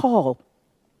recall,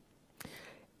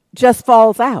 just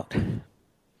falls out.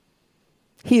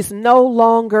 He's no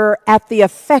longer at the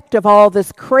effect of all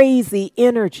this crazy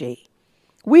energy.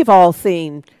 We've all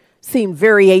seen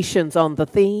variations on the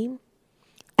theme,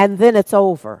 and then it's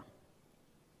over.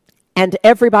 And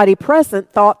everybody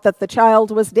present thought that the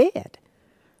child was dead.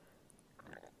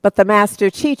 But the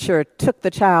master teacher took the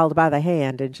child by the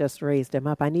hand and just raised him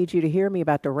up. I need you to hear me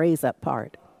about the raise up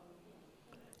part.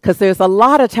 Because there's a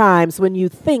lot of times when you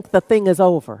think the thing is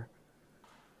over.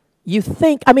 You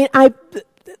think,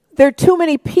 there are too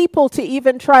many people to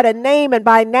even try to name, and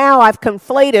by now I've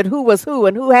conflated who was who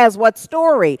and who has what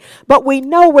story. But we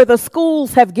know where the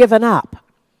schools have given up.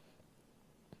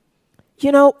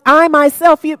 You know, I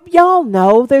myself, y'all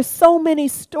know there's so many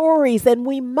stories, and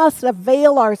we must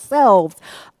avail ourselves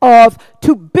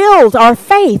to build our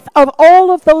faith of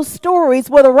all of those stories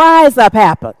where the rise up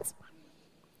happens,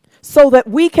 so that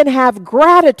we can have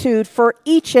gratitude for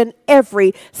each and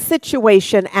every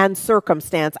situation and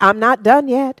circumstance. I'm not done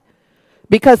yet,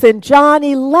 because in John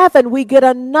 11 we get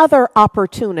another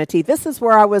opportunity. This is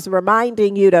where I was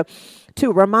reminding you to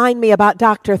remind me about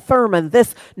Dr. Thurman,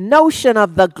 this notion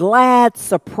of the glad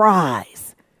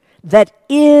surprise that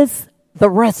is the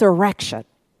resurrection.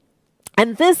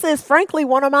 And this is frankly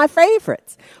one of my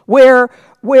favorites, where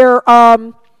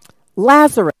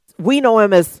Lazarus, we know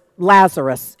him as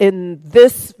Lazarus in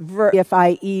this if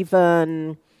I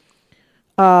even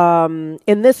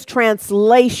in this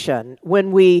translation,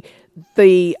 when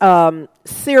the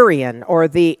Syrian or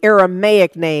the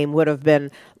Aramaic name would have been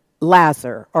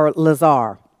Lazar or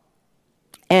Lazar.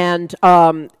 And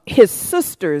his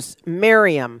sisters,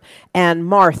 Miriam and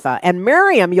Martha. And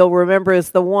Miriam, you'll remember, is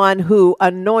the one who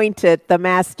anointed the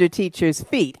master teacher's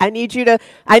feet. I need you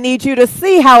to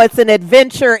see how it's an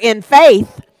adventure in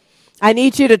faith. I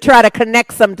need you to try to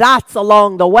connect some dots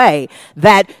along the way,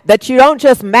 that you don't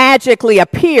just magically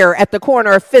appear at the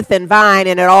corner of 5th and Vine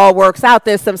and it all works out.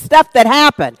 There's some stuff that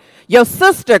happened. Your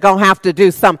sister gonna have to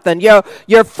do something.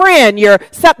 Your friend, you,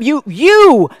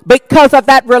 because of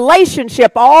that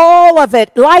relationship, all of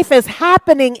it, life is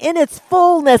happening in its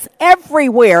fullness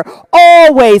everywhere,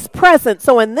 always present.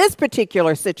 So in this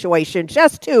particular situation,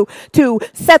 just to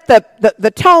set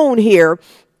the tone here,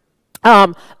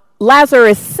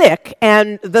 Lazarus is sick,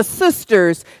 and the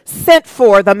sisters sent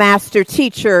for the master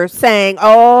teacher saying,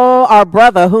 "Oh, our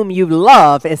brother whom you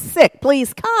love is sick.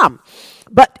 Please come."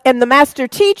 And the master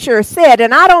teacher said,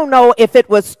 and I don't know if it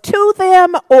was to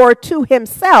them or to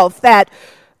himself, that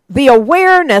the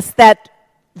awareness that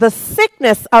the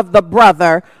sickness of the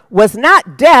brother was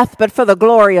not death, but for the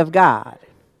glory of God.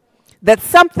 That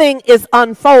something is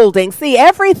unfolding. See,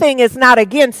 everything is not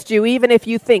against you, even if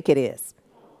you think it is.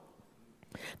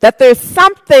 That there's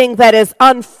something that is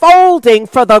unfolding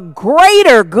for the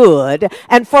greater good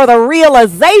and for the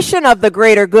realization of the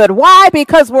greater good. Why?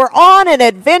 Because we're on an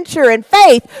adventure in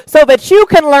faith so that you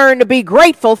can learn to be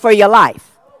grateful for your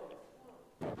life.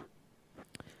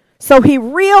 So he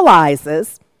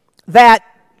realizes that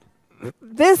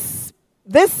this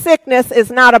sickness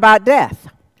is not about death.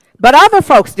 But other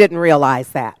folks didn't realize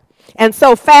that. And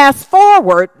so fast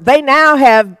forward, they now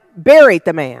have buried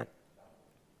the man.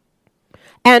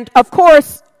 And, of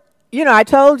course, you know, I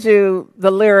told you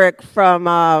the lyric from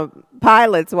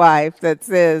Pilate's wife that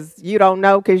says, you don't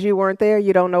know because you weren't there,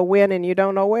 you don't know when, and you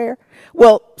don't know where.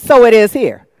 Well, so it is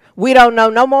here. We don't know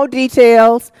no more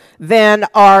details than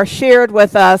are shared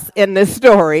with us in this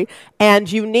story.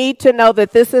 And you need to know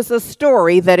that this is a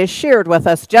story that is shared with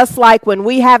us. Just like when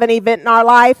we have an event in our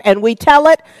life and we tell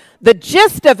it, the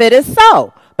gist of it is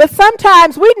so. But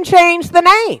sometimes we can change the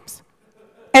names.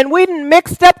 And we done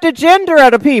mixed up the gender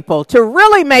of the people to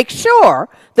really make sure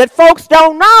that folks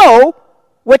don't know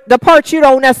with the parts you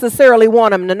don't necessarily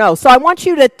want them to know. So I want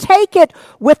you to take it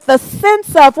with the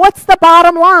sense of what's the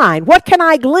bottom line? What can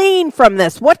I glean from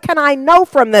this? What can I know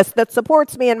from this that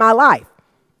supports me in my life?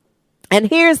 And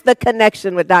here's the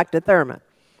connection with Dr. Thurman.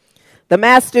 The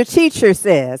master teacher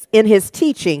says in his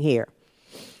teaching here,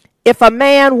 if a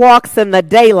man walks in the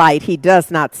daylight, he does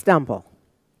not stumble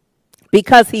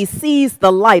because he sees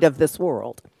the light of this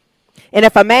world. And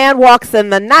if a man walks in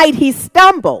the night, he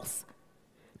stumbles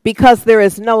because there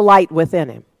is no light within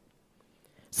him.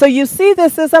 So you see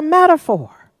this as a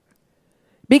metaphor.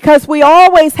 Because we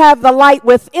always have the light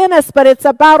within us, but it's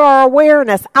about our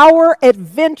awareness. Our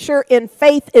adventure in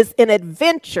faith is an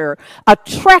adventure, a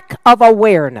trek of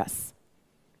awareness.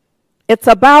 It's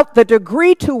about the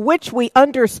degree to which we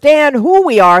understand who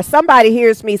we are. Somebody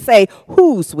hears me say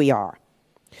whose we are.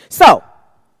 So,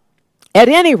 at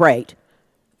any rate,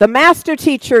 the master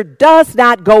teacher does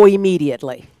not go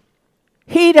immediately.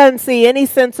 He doesn't see any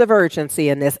sense of urgency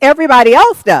in this. Everybody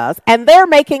else does, and they're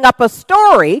making up a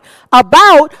story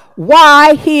about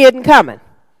why he isn't coming,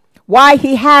 why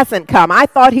he hasn't come. I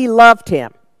thought he loved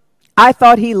him. I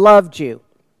thought he loved you.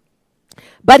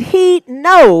 But he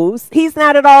knows he's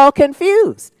not at all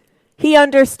confused. He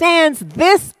understands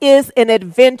this is an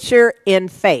adventure in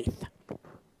faith.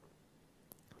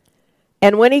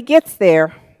 And when he gets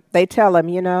there, they tell him,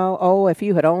 you know, oh, if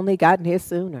you had only gotten here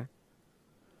sooner.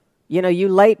 You know, you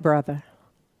late, brother.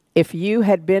 If you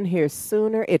had been here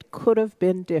sooner, it could have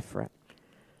been different.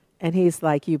 And he's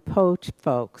like, you poach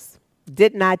folks.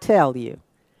 Didn't I tell you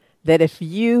that if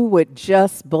you would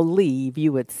just believe,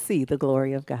 you would see the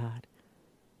glory of God?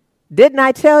 Didn't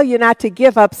I tell you not to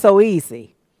give up so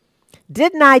easy?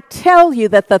 Didn't I tell you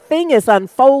that the thing is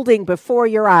unfolding before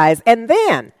your eyes? And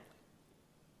then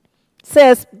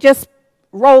says, just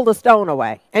roll the stone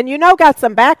away. And you know, got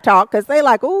some back talk because they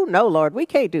like, oh, no, Lord, we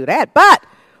can't do that. But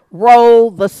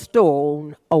roll the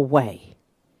stone away.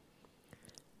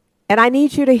 And I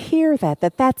need you to hear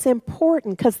that's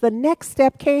important because the next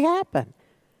step can't happen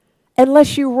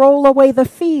unless you roll away the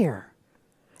fear,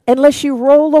 unless you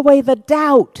roll away the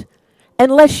doubt,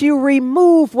 unless you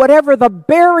remove whatever the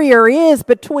barrier is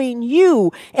between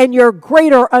you and your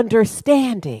greater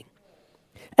understanding,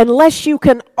 unless you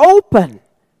can open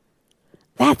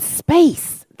that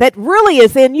space that really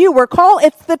is in you.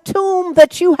 It's the tomb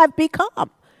that you have become.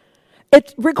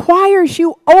 It requires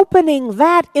you opening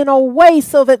that in a way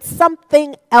so that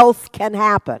something else can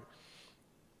happen.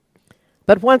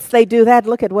 But once they do that,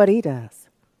 look at what he does.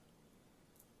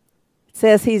 It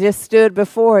says he just stood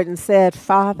before it and said,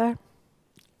 Father,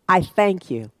 I thank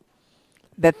you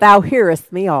that thou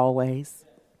hearest me always.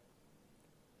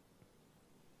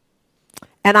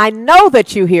 And I know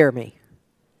that you hear me.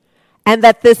 And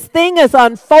that this thing is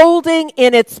unfolding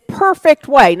in its perfect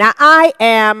way. Now,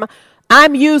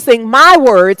 I'm using my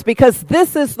words because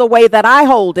this is the way that I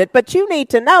hold it. But you need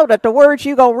to know that the words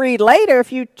you're going to read later,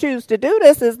 if you choose to do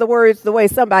this, is the words the way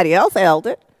somebody else held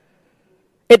it.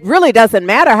 It really doesn't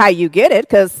matter how you get it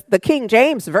because the King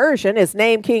James Version is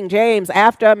named King James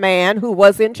after a man who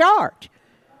was in charge.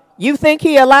 You think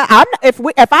he allowed?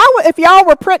 If y'all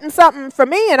were printing something for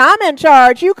me and I'm in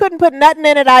charge, you couldn't put nothing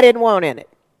in it I didn't want in it.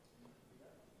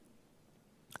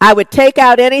 I would take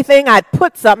out anything, I'd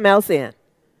put something else in.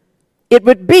 It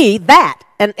would be that.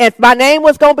 And if my name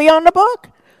was going to be on the book,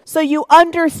 so you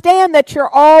understand that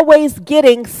you're always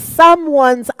getting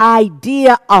someone's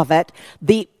idea of it,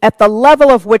 at the level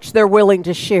of which they're willing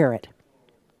to share it.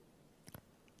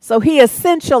 So he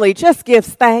essentially just gives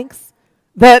thanks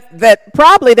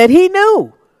that he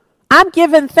knew. I'm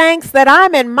giving thanks that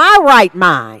I'm in my right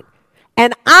mind.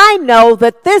 And I know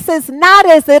that this is not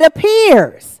as it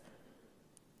appears.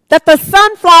 That the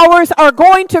sunflowers are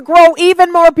going to grow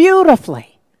even more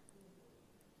beautifully.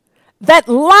 That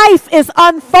life is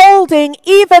unfolding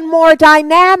even more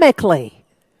dynamically.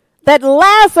 That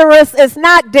Lazarus is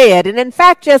not dead, and in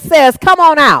fact just says, come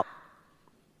on out.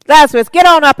 Lazarus, get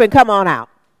on up and come on out.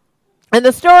 And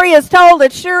the story is told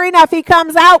that sure enough, he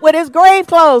comes out with his grave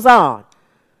clothes on.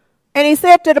 And he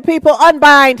said to the people,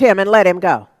 unbind him and let him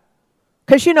go.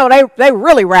 Because, you know, they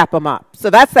really wrap him up. So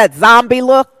that's that zombie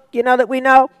look, you know, that we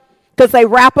know. because they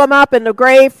wrap him up in the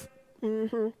grave.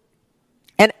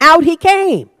 And out he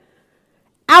came.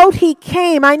 Out he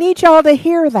came. I need y'all to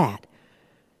hear that,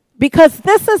 because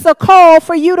this is a call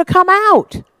for you to come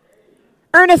out.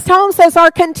 Ernest Holmes says our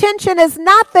contention is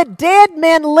not that dead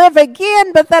men live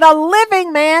again, but that a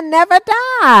living man never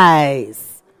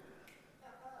dies.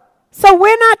 So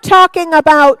we're not talking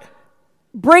about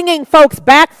bringing folks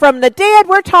back from the dead.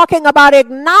 We're talking about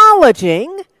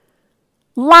acknowledging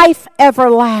life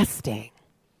everlasting,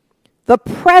 the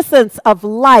presence of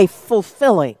life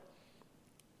fulfilling.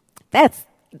 That's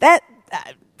it.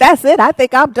 I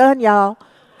think I'm done, y'all.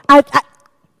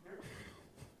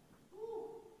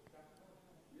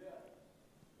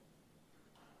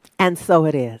 And so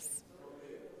it is.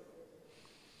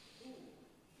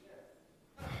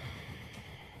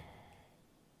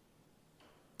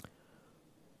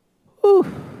 Ooh.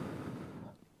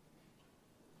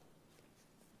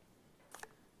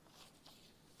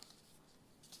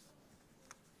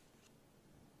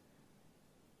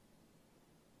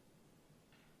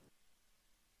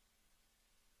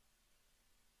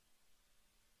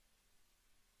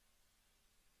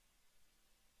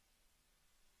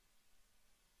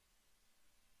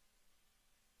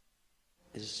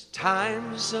 As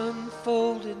time's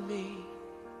unfolded me,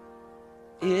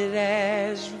 it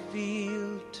has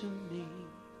revealed to me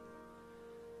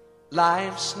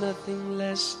life's nothing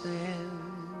less than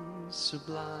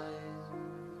sublime.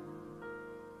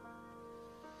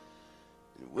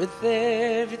 And with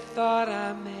every thought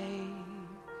I make,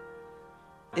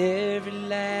 every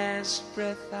last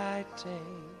breath I take,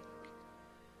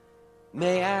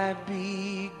 may I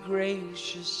be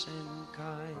gracious and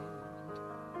kind.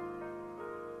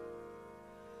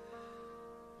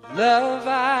 Love,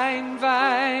 I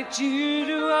invite you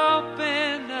to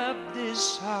open up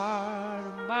this heart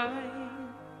of mine.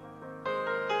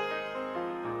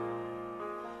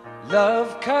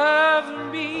 Love, cover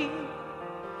me,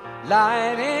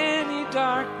 light any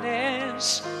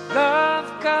darkness.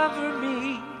 Love, cover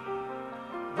me,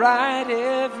 right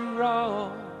every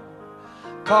wrong.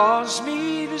 Cause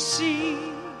me to see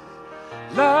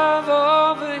love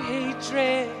over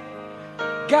hatred.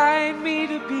 Guide me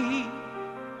to be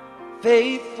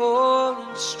faithful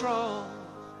and strong.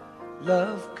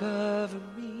 Love, cover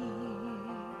me.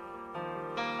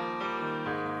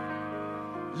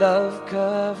 Love,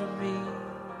 cover me.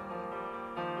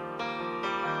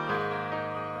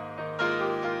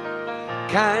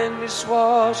 Kindness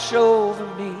wash over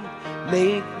me.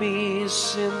 Make me a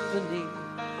symphony.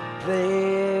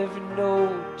 Play every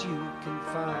note you can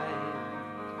find.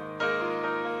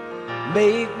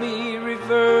 Make me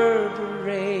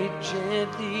reverberate,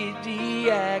 gently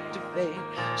deactivate,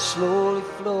 slowly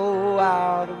flow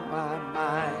out of my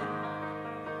mind.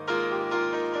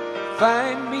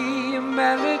 Find me a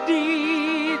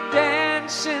melody,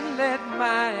 dance and let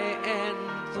my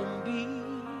anthem be.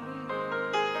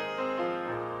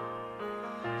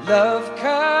 Love,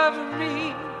 cover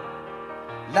me,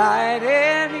 light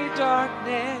any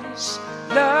darkness.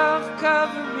 Love,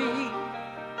 cover me,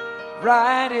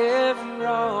 right every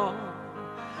wrong.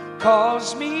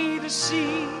 Cause me to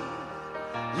see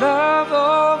love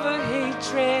over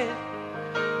hatred.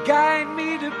 Guide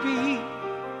me to be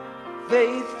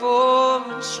faithful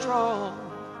and strong.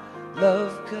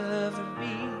 Love, cover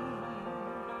me.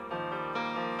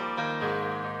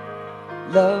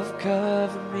 Love,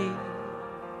 cover me.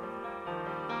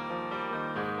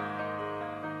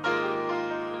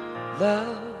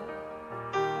 Love,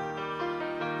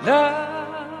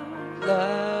 love,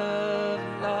 love,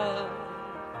 love.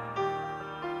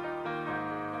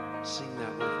 Sing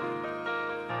that with me.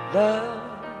 Love,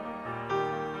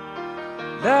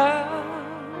 love,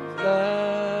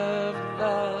 love,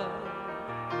 love.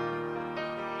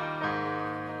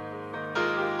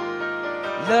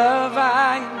 Love,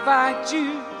 I invite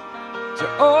you to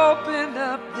open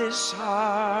up this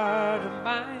heart of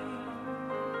mine.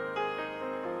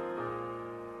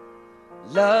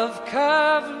 Love,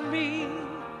 cover me,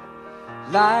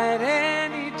 light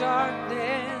any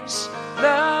darkness.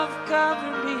 Love,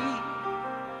 cover me,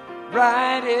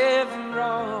 right every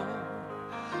wrong.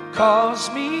 Cause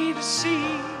me to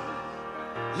see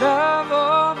love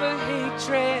over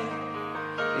hatred,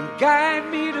 and guide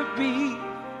me to be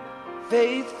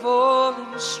faithful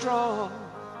and strong.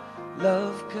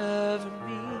 Love, cover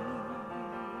me.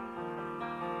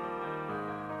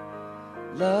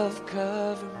 Love,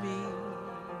 cover me.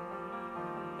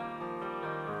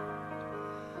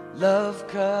 Love,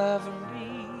 cover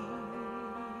me.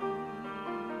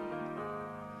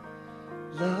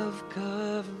 Love,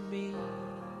 cover me.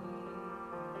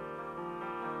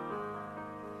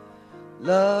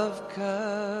 love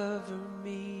cover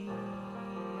me.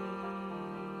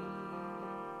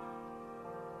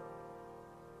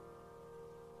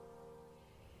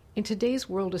 In today's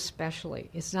world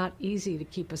especially, it's not easy to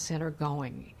keep a center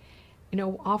going. You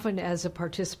know, often as a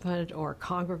participant or a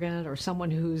congregant or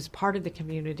someone who's part of the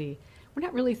community, we're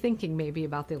not really thinking maybe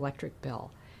about the electric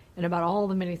bill and about all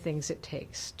the many things it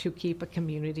takes to keep a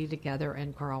community together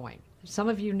and growing. Some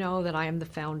of you know that I am the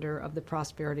founder of the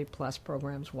Prosperity Plus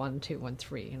programs 1, 2, and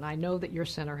 3, and I know that your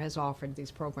center has offered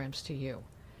these programs to you.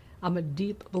 I'm a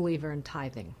deep believer in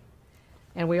tithing.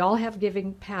 And we all have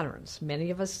giving patterns.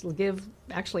 Many of us give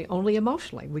actually only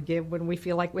emotionally. We give when we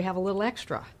feel like we have a little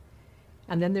extra.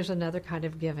 And then there's another kind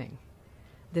of giving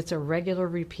that's a regular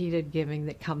repeated giving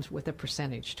that comes with a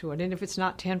percentage to it. And if it's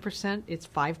not 10%, it's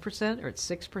 5% or it's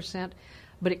 6%,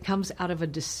 but it comes out of a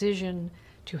decision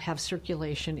to have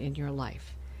circulation in your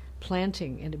life.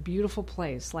 Planting in a beautiful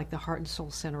place like the Heart and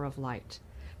Soul Center of Light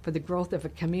for the growth of a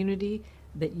community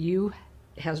that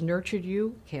has nurtured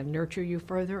you, can nurture you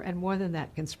further, and more than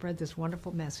that, can spread this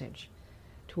wonderful message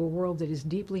to a world that is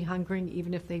deeply hungering,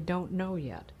 even if they don't know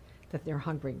yet that they're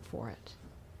hungering for it.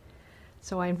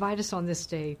 So I invite us on this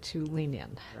day to lean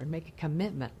in and make a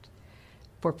commitment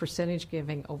for percentage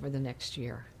giving over the next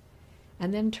year.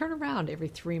 And then turn around every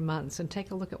 3 months and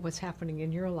take a look at what's happening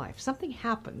in your life. Something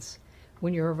happens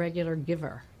when you're a regular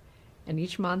giver. And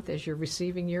each month, as you're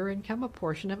receiving your income, a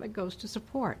portion of it goes to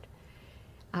support.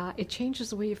 It changes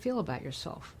the way you feel about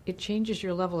yourself. It changes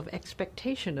your level of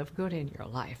expectation of good in your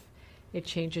life. It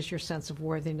changes your sense of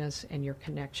worthiness and your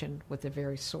connection with the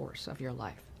very source of your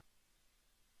life.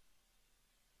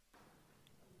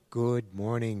 Good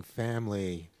morning,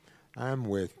 family. I'm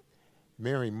with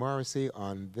Mary Morrissey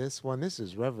on this one. This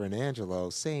is Reverend Angelo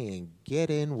saying, get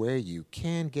in where you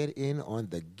can get in on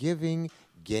the giving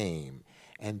game.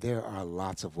 And there are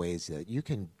lots of ways that you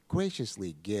can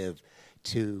graciously give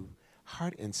to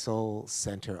Heart and Soul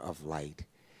Center of Light.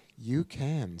 You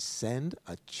can send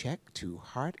a check to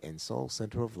Heart and Soul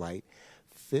Center of Light,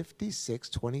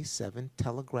 5627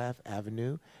 Telegraph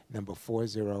Avenue, number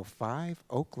 405,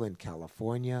 Oakland,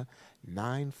 California,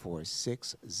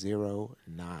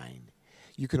 94609.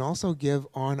 You can also give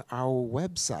on our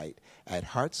website at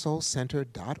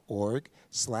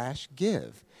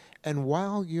heartsoulcenter.org/give. And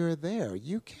while you're there,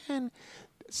 you can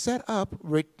set up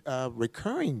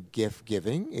recurring gift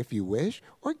giving if you wish,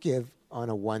 or give on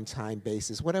a one-time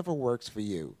basis, whatever works for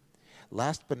you.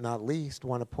 Last but not least,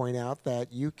 want to point out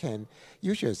that you can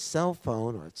use your cell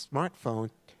phone or smartphone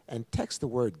and text the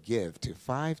word GIVE to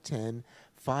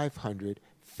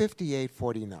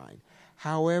 510-500-5849.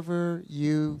 However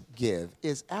you give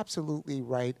is absolutely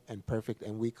right and perfect,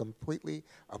 and we completely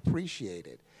appreciate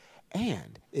it.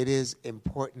 And it is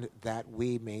important that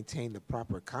we maintain the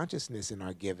proper consciousness in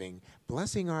our giving,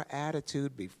 blessing our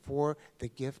attitude before the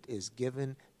gift is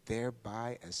given,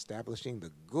 thereby establishing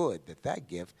the good that that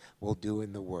gift will do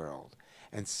in the world.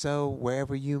 And so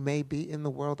wherever you may be in the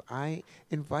world, I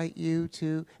invite you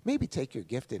to maybe take your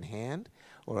gift in hand,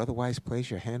 or otherwise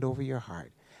place your hand over your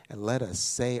heart, and let us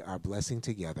say our blessing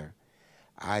together.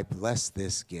 I bless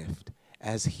this gift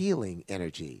as healing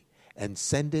energy, and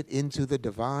send it into the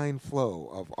divine flow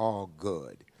of all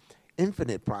good.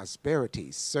 Infinite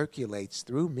prosperity circulates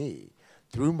through me,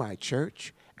 through my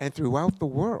church, and throughout the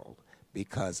world,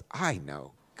 because I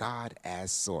know God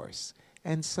as source.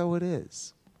 And so it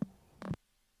is.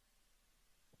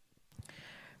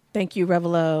 Thank you,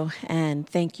 Revelo, and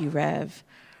thank you, Rev,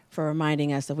 for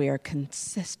reminding us that we are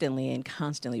consistently and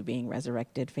constantly being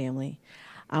resurrected, family.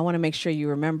 I want to make sure you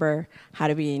remember how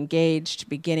to be engaged,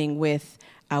 beginning with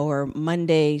our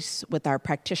Mondays with our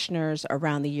practitioners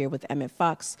around the year with Emmett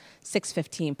Fox,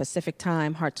 6:15 Pacific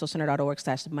time.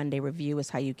 heartsoulcenter.org/Monday review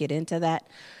is how you get into that.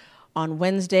 On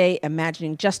Wednesday,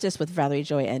 Imagining Justice with Valerie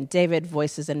Joy and David,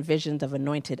 Voices and Visions of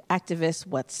Anointed Activists.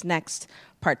 What's next?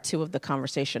 Part 2 of the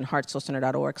conversation,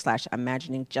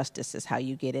 heartsoulcenter.org/Imagining Justice is how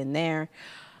you get in there.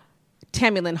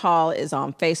 Tammy Lynn Hall is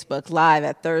on Facebook Live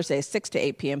at Thursday, 6 to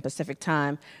 8 p.m. Pacific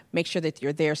time. Make sure that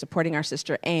you're there supporting our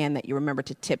sister and that you remember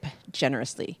to tip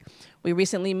generously. We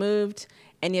recently moved.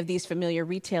 Any of these familiar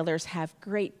retailers have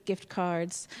great gift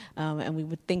cards, and we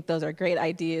would think those are great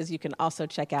ideas. You can also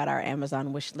check out our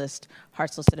Amazon wish list,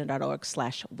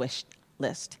 heartsoulcenter.org/wish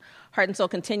list. Heart and Soul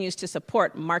continues to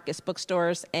support Marcus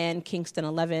Bookstores and Kingston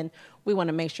 11. We want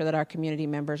to make sure that our community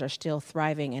members are still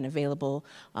thriving and available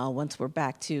once we're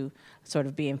back to sort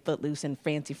of being footloose and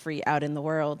fancy-free out in the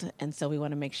world. And so we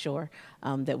want to make sure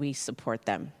that we support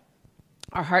them.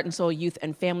 our Heart and Soul Youth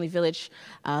and Family Village.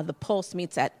 The Pulse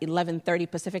meets at 11:30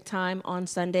 Pacific time on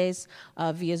Sundays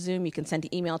via Zoom. You can send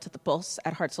an email to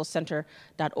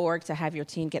thepulse@heartsoulcenter.org to have your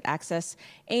teen get access.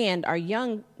 And our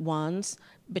young ones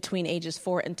between ages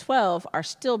 4 and 12 are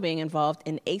still being involved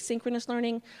in asynchronous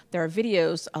learning. There are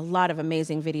videos, a lot of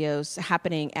amazing videos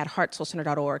happening at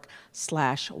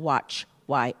heartsoulcenter.org/watch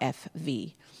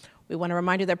YFV. We want to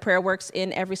remind you that prayer works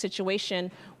in every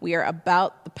situation. We are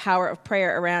about the power of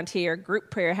prayer around here. Group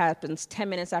prayer happens 10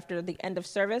 minutes after the end of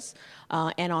service,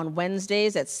 and on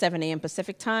Wednesdays at 7 a.m.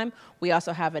 Pacific time. We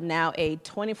also have now a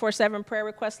 24/7 prayer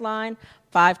request line,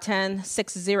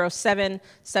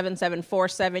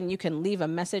 510-607-7747. You can leave a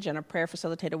message and a prayer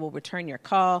facilitator will return your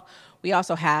call. We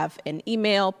also have an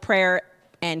email,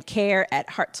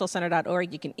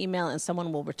 prayer@heartsoulcenter.org. You can email and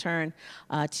someone will return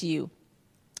to you.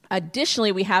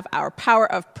 Additionally, we have our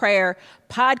Power of Prayer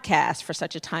podcast for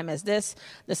such a time as this.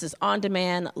 This is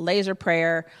on-demand laser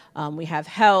prayer. We have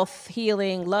health,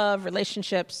 healing, love,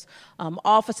 relationships,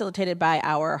 all facilitated by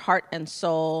our Heart and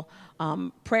Soul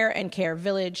Prayer and Care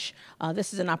Village.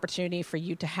 This is an opportunity for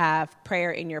you to have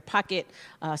prayer in your pocket,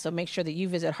 so make sure that you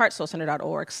visit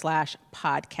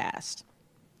heartsoulcenter.org/podcast.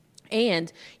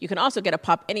 And you can also get a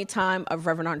pop anytime of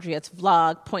Reverend Andriette's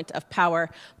vlog, Point of Power,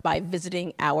 by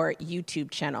visiting our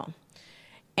YouTube channel.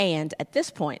 And at this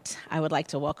point, I would like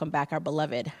to welcome back our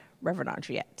beloved Reverend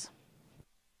Andriette.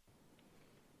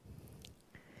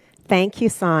 Thank you,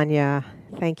 Sonia.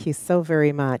 Thank you so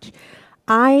very much.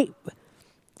 I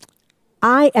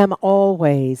am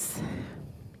always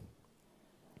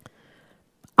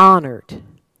honored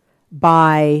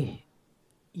by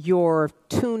your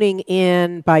tuning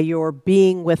in, by your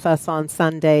being with us on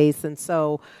Sundays. And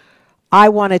so I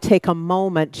want to take a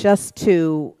moment just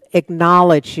to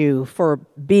acknowledge you for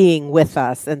being with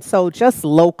us. And so just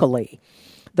locally,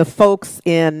 the folks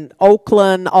in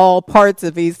Oakland, all parts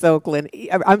of Oakland,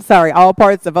 East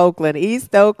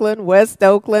Oakland, West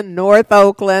Oakland, North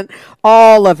Oakland,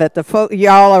 all of it,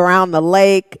 y'all around the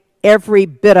lake, every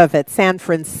bit of it, San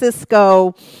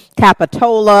Francisco,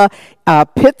 Capitola,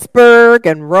 Pittsburgh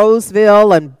and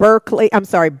Roseville and Berkeley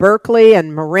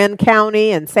and Marin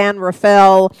County and San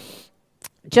Rafael,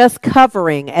 just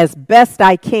covering as best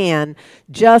I can,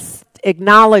 just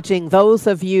acknowledging those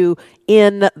of you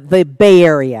in the Bay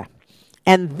Area.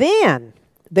 And then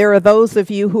there are those of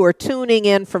you who are tuning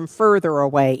in from further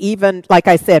away, even, like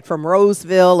I said, from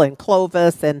Roseville and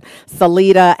Clovis and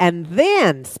Salida, and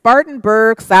then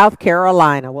Spartanburg, South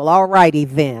Carolina. Well, all righty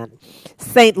then.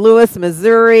 St. Louis,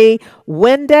 Missouri,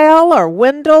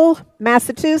 Wendell,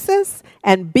 Massachusetts,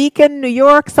 and Beacon, New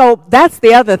York. So that's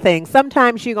the other thing.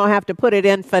 Sometimes you're going to have to put it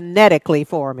in phonetically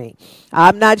for me.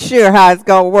 I'm not sure how it's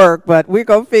going to work, but we're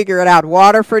going to figure it out.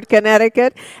 Waterford,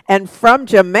 Connecticut, and from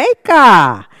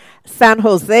Jamaica, San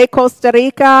Jose, Costa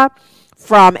Rica,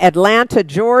 from Atlanta,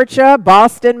 Georgia,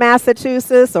 Boston,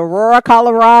 Massachusetts, Aurora,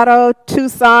 Colorado,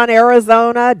 Tucson,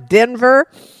 Arizona, Denver,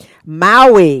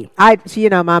 Maui.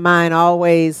 My mind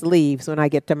always leaves when I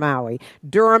get to Maui.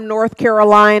 Durham, North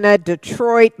Carolina,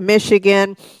 Detroit,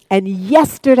 Michigan, and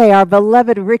yesterday our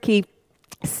beloved Ricky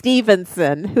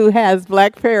Stevenson, who has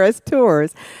Black Paris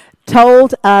Tours,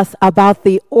 told us about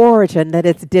the origin, that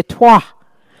it's Detroit.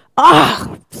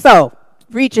 So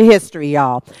reach a history,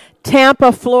 y'all.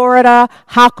 Tampa, Florida,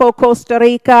 Jaco, Costa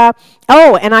Rica.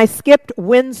 Oh, and I skipped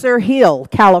Windsor Hill,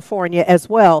 California as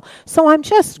well. So I'm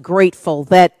just grateful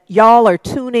that y'all are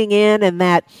tuning in and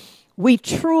that we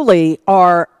truly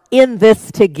are in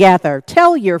this together.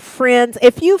 Tell your friends.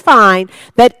 If you find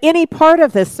that any part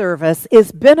of this service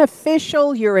is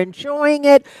beneficial, you're enjoying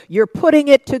it, you're putting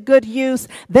it to good use,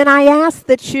 then I ask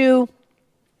that you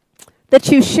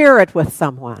share it with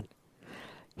someone.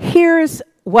 Here's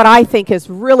what I think is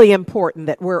really important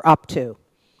that we're up to,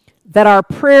 that our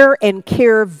Prayer and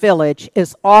Care Village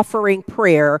is offering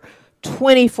prayer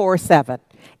 24/7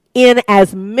 in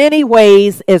as many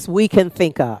ways as we can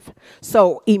think of.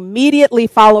 So immediately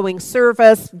following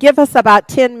service, give us about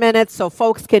 10 minutes so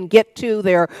folks can get to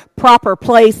their proper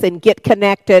place and get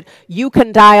connected. You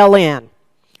can dial in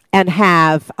and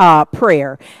have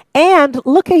prayer. And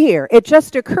look here, it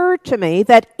just occurred to me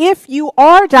that if you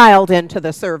are dialed into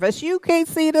the service, you can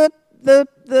see the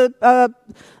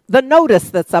notice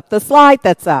that's up, the slide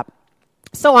that's up.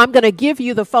 So I'm going to give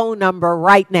you the phone number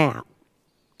right now.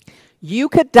 You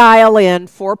could dial in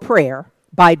for prayer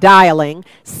by dialing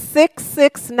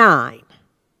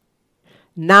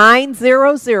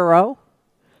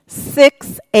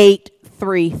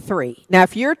 669-900-6833. Now,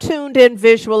 if you're tuned in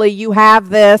visually, you have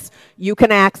this, you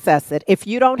can access it. If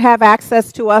you don't have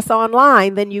access to us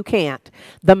online, then you can't.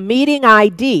 The meeting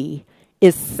ID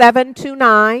is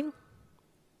 729-209-2929.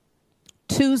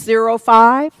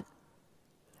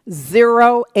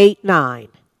 729-205-089.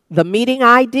 The meeting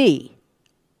ID,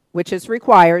 which is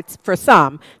required for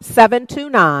some,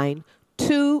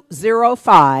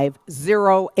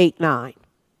 729-205-089.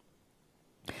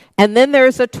 And then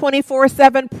there's a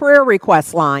 24/7 prayer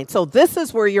request line. So this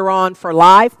is where you're on for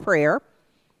live prayer.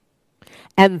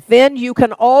 And then you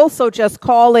can also just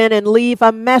call in and leave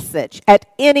a message at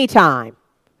any time.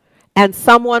 And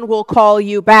someone will call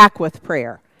you back with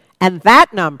prayer. And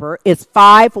that number is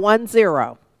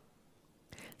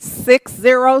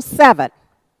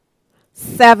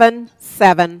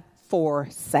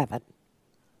 510-607-7747.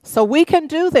 So we can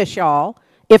do this, y'all.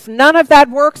 If none of that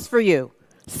works for you,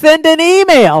 send an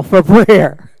email for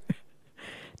prayer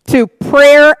to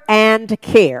Prayer and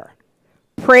Care.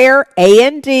 Prayer,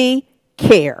 A-N-D,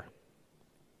 Care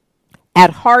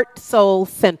at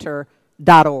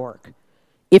heartsoulcenter.org.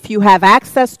 If you have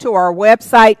access to our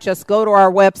website, just go to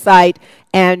our website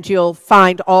and you'll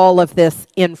find all of this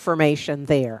information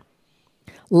there.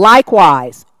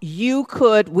 Likewise,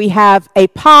 we have a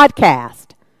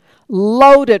podcast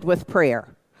loaded with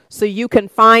prayer. So you can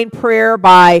find prayer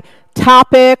by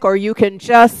topic, or you can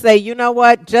just say, you know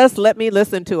what, just let me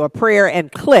listen to a prayer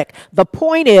and click. The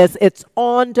point is, it's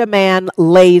on-demand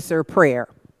laser prayer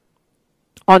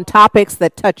on topics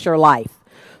that touch your life.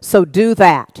 So do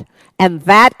that. And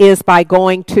that is by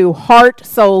going to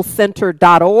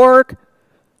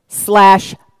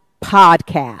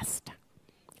heartsoulcenter.org/podcast.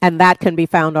 And that can be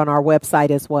found on our website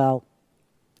as well.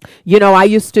 You know, I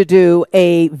used to do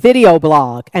a video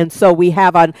blog, and so we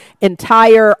have an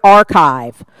entire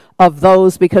archive of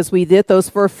those because we did those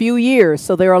for a few years.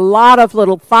 So there are a lot of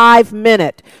little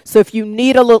 5-minute. So if you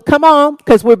need a little, come on,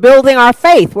 because we're building our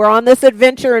faith. We're on this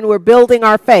adventure and we're building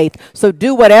our faith. So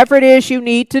do whatever it is you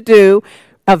need to do.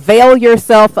 Avail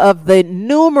yourself of the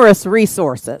numerous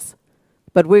resources.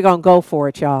 But we're going to go for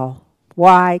it, y'all.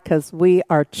 Why? Because we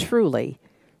are truly,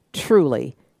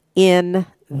 truly in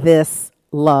this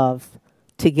love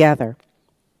together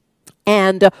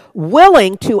and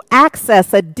willing to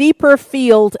access a deeper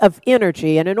field of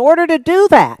energy. And in order to do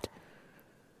that,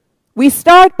 we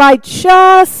start by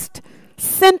just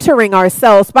centering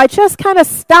ourselves, by just kind of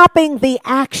stopping the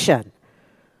action,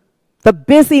 the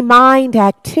busy mind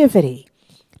activity,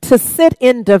 to sit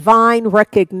in divine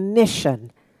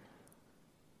recognition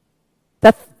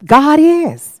that God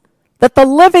is. That the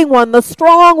living one, the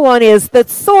strong one is, that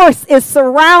source is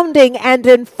surrounding and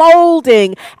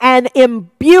enfolding and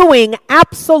imbuing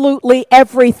absolutely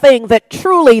everything, that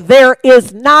truly there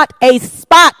is not a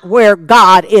spot where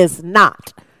God is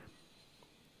not.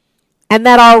 And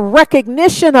that our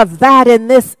recognition of that in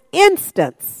this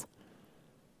instance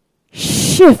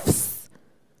shifts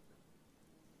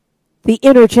the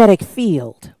energetic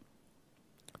field,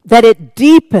 that it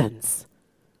deepens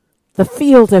the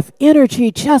field of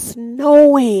energy, just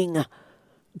knowing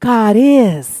God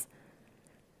is.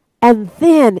 And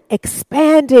then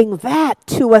expanding that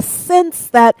to a sense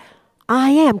that I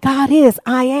am. God is,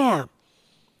 I am.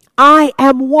 I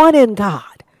am one in God.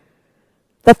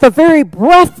 That the very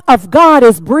breath of God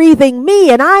is breathing me,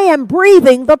 and I am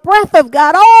breathing the breath of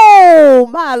God. Oh,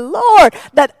 my Lord,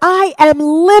 that I am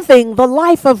living the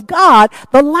life of God.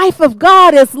 The life of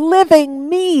God is living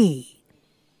me.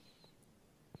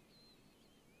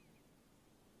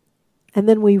 And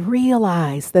then we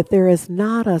realize that there is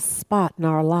not a spot in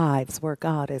our lives where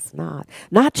God is not.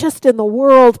 Not just in the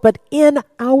world, but in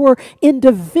our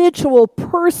individual,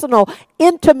 personal,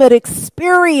 intimate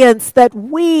experience that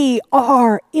we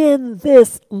are in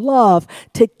this love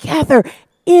together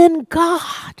in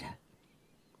God.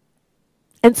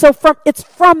 And so it's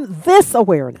from this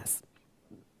awareness,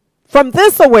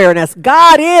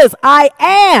 God is, I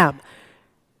am,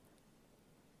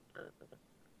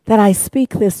 that I speak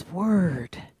this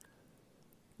word,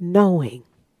 knowing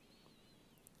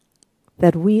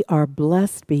that we are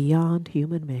blessed beyond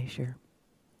human measure.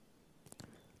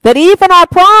 That even our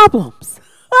problems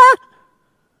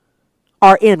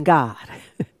are in God,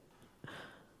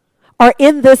 are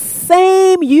in the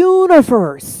same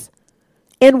universe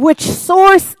in which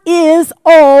source is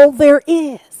all there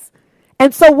is.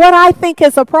 And so what I think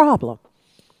is a problem,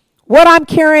 what I'm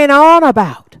carrying on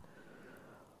about,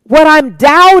 what I'm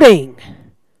doubting,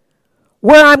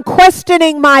 where I'm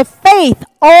questioning my faith,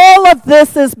 all of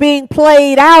this is being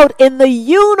played out in the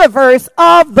universe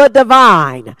of the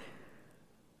divine,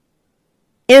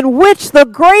 in which the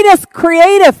greatest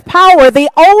creative power, the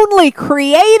only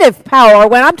creative power,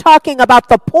 when I'm talking about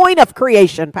the point of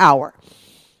creation power,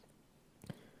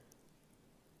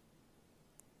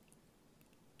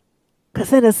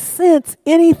 because in a sense,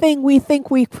 anything we think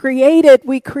we created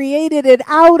it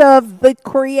out of the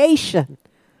creation.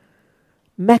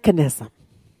 mechanism.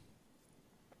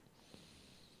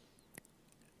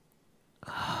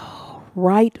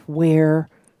 Right where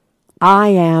I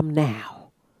am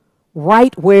now,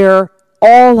 right where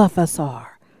all of us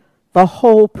are, the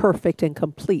whole perfect and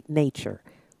complete nature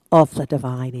of the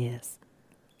divine is.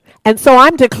 And so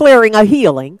I'm declaring a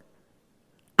healing.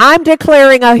 I'm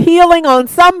declaring a healing on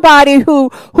somebody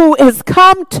who has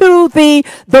come to the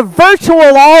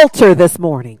virtual altar this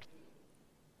morning,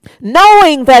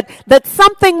 knowing that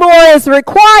something more is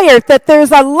required, that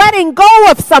there's a letting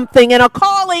go of something and a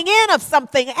calling in of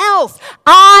something else.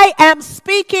 I am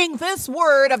speaking this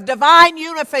word of divine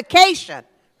unification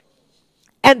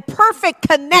and perfect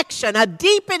connection, a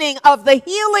deepening of the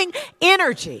healing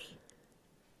energy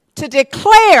to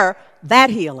declare that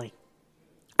healing.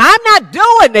 I'm not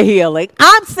doing the healing.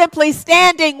 I'm simply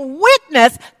standing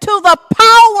witness to the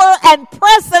power and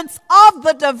presence of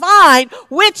the divine,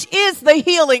 which is the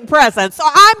healing presence. So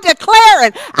I'm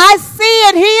declaring, I see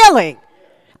it healing.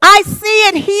 I see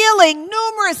it healing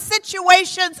numerous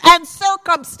situations and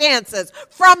circumstances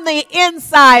from the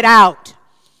inside out.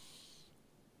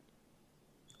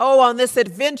 Oh, on this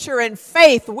adventure in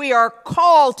faith, we are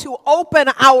called to open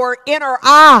our inner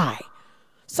eye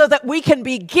so that we can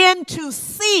begin to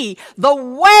see the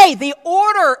way, the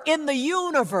order in the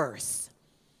universe,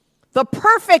 the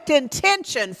perfect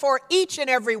intention for each and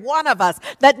every one of us,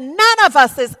 that none of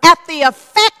us is at the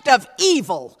effect of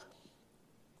evil,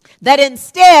 that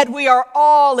instead we are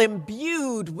all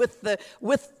imbued with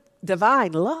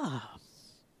divine love.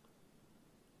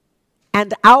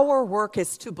 And our work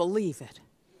is to believe it.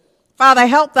 Father,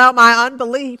 help thou my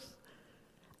unbelief.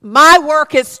 My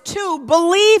work is to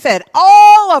believe it.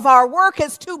 All of our work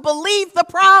is to believe the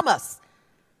promise,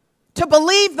 to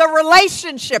believe the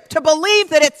relationship, to believe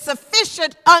that it's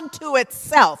sufficient unto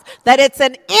itself, that it's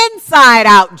an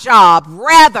inside-out job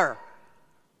rather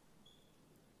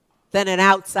than an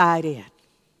outside-in.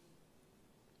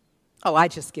 Oh, I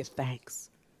just give thanks.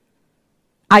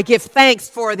 I give thanks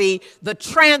for the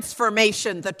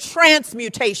transformation, the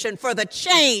transmutation, for the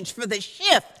change, for the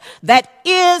shift that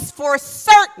is for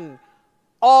certain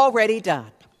already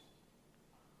done.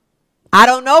 I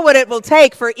don't know what it will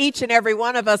take for each and every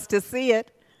one of us to see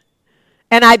it.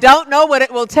 And I don't know what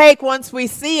it will take once we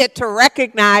see it to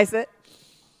recognize it.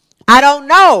 I don't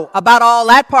know about all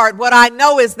that part. What I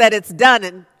know is that it's done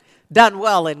and done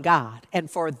well in God. And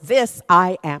for this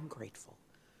I am grateful.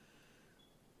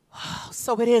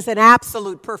 So it is an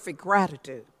absolute perfect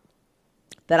gratitude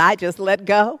that I just let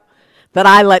go, that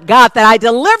I let God, that I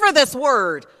deliver this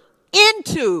word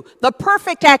into the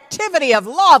perfect activity of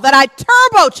law, that I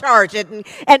turbocharge it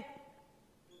and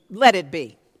let it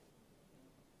be.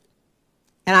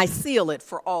 And I seal it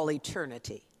for all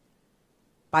eternity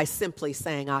by simply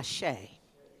saying Ashe.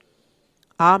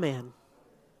 Amen.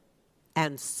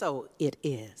 And so it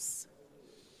is.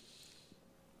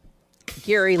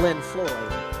 Gary Lynn Floyd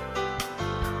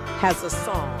has a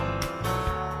song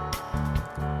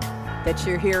that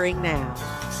you're hearing now,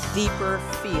 Deeper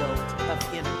Field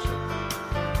of Energy.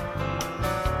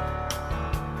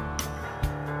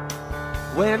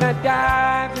 When I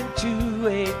dive into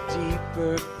a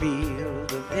deeper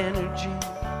field of energy,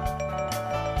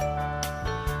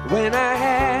 when I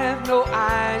have no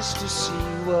eyes to see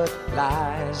what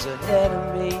lies ahead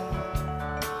of me,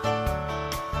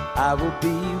 I will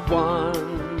be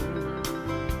one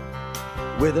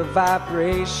with a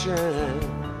vibration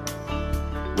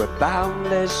where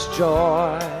boundless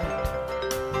joy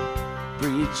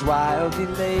breeds wild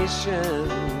elation.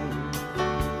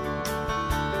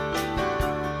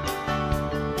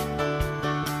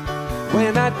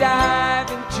 When I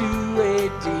dive into a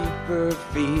deeper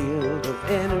field of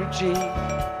energy,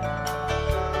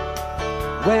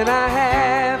 when I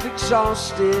have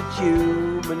exhausted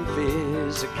human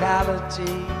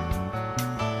physicality,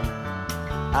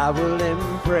 I will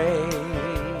embrace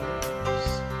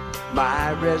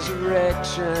my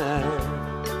resurrection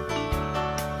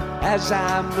as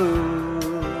I move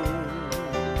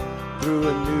through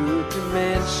a new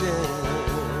dimension.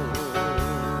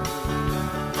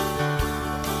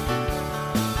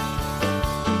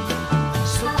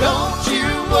 So don't you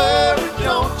worry,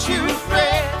 don't you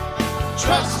fret.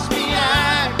 Trust me,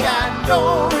 I got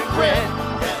no regret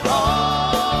at all.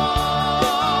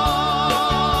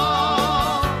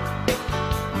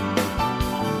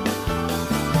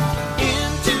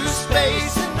 Into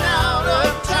space and out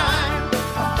of time,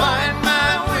 I find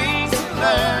my wings and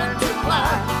learn to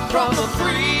fly from the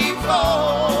free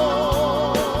fall.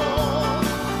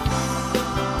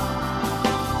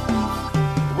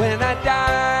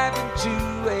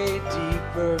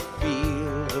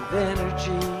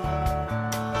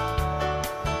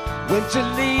 to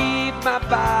leave my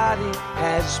body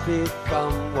has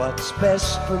become what's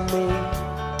best for me.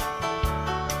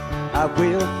 I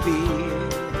will feel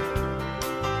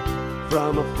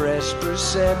from a fresh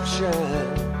perception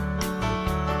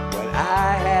what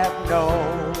I have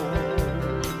known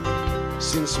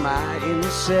since my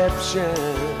inception.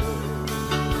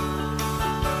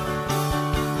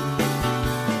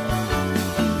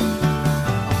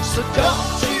 So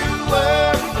don't you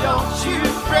worry, don't you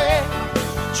fret.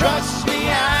 Trust me,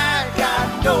 I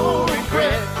got no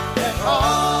regret at all.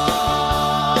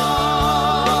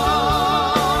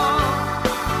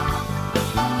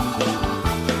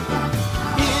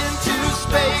 Into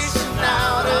space and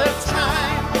out of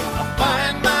time, I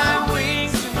find my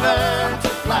wings and learn to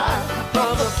fly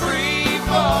from a free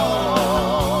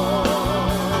fall.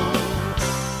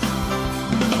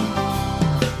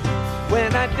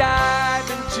 When I dive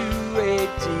into a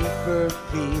deeper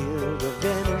field of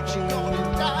energy,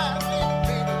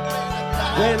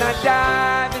 when I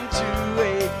dive into a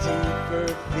deeper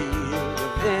field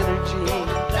of energy,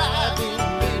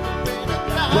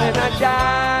 when I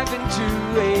dive into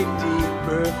a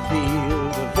deeper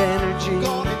field of energy,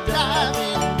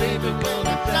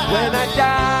 when I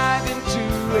dive into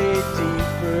a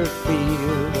deeper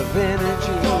field of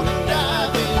energy.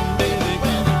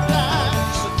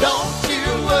 So don't you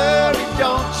worry,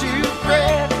 don't you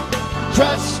fret.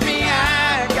 Trust me, I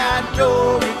got no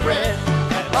regret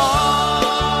at all.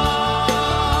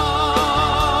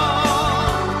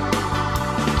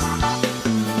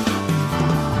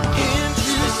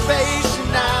 Into space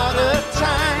and out of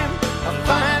time, I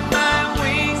find my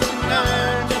wings and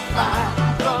learn to fly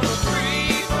from a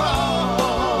free fall.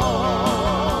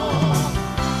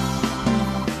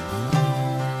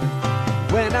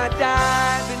 When I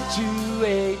dive into a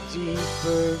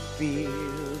deeper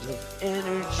field of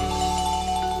energy.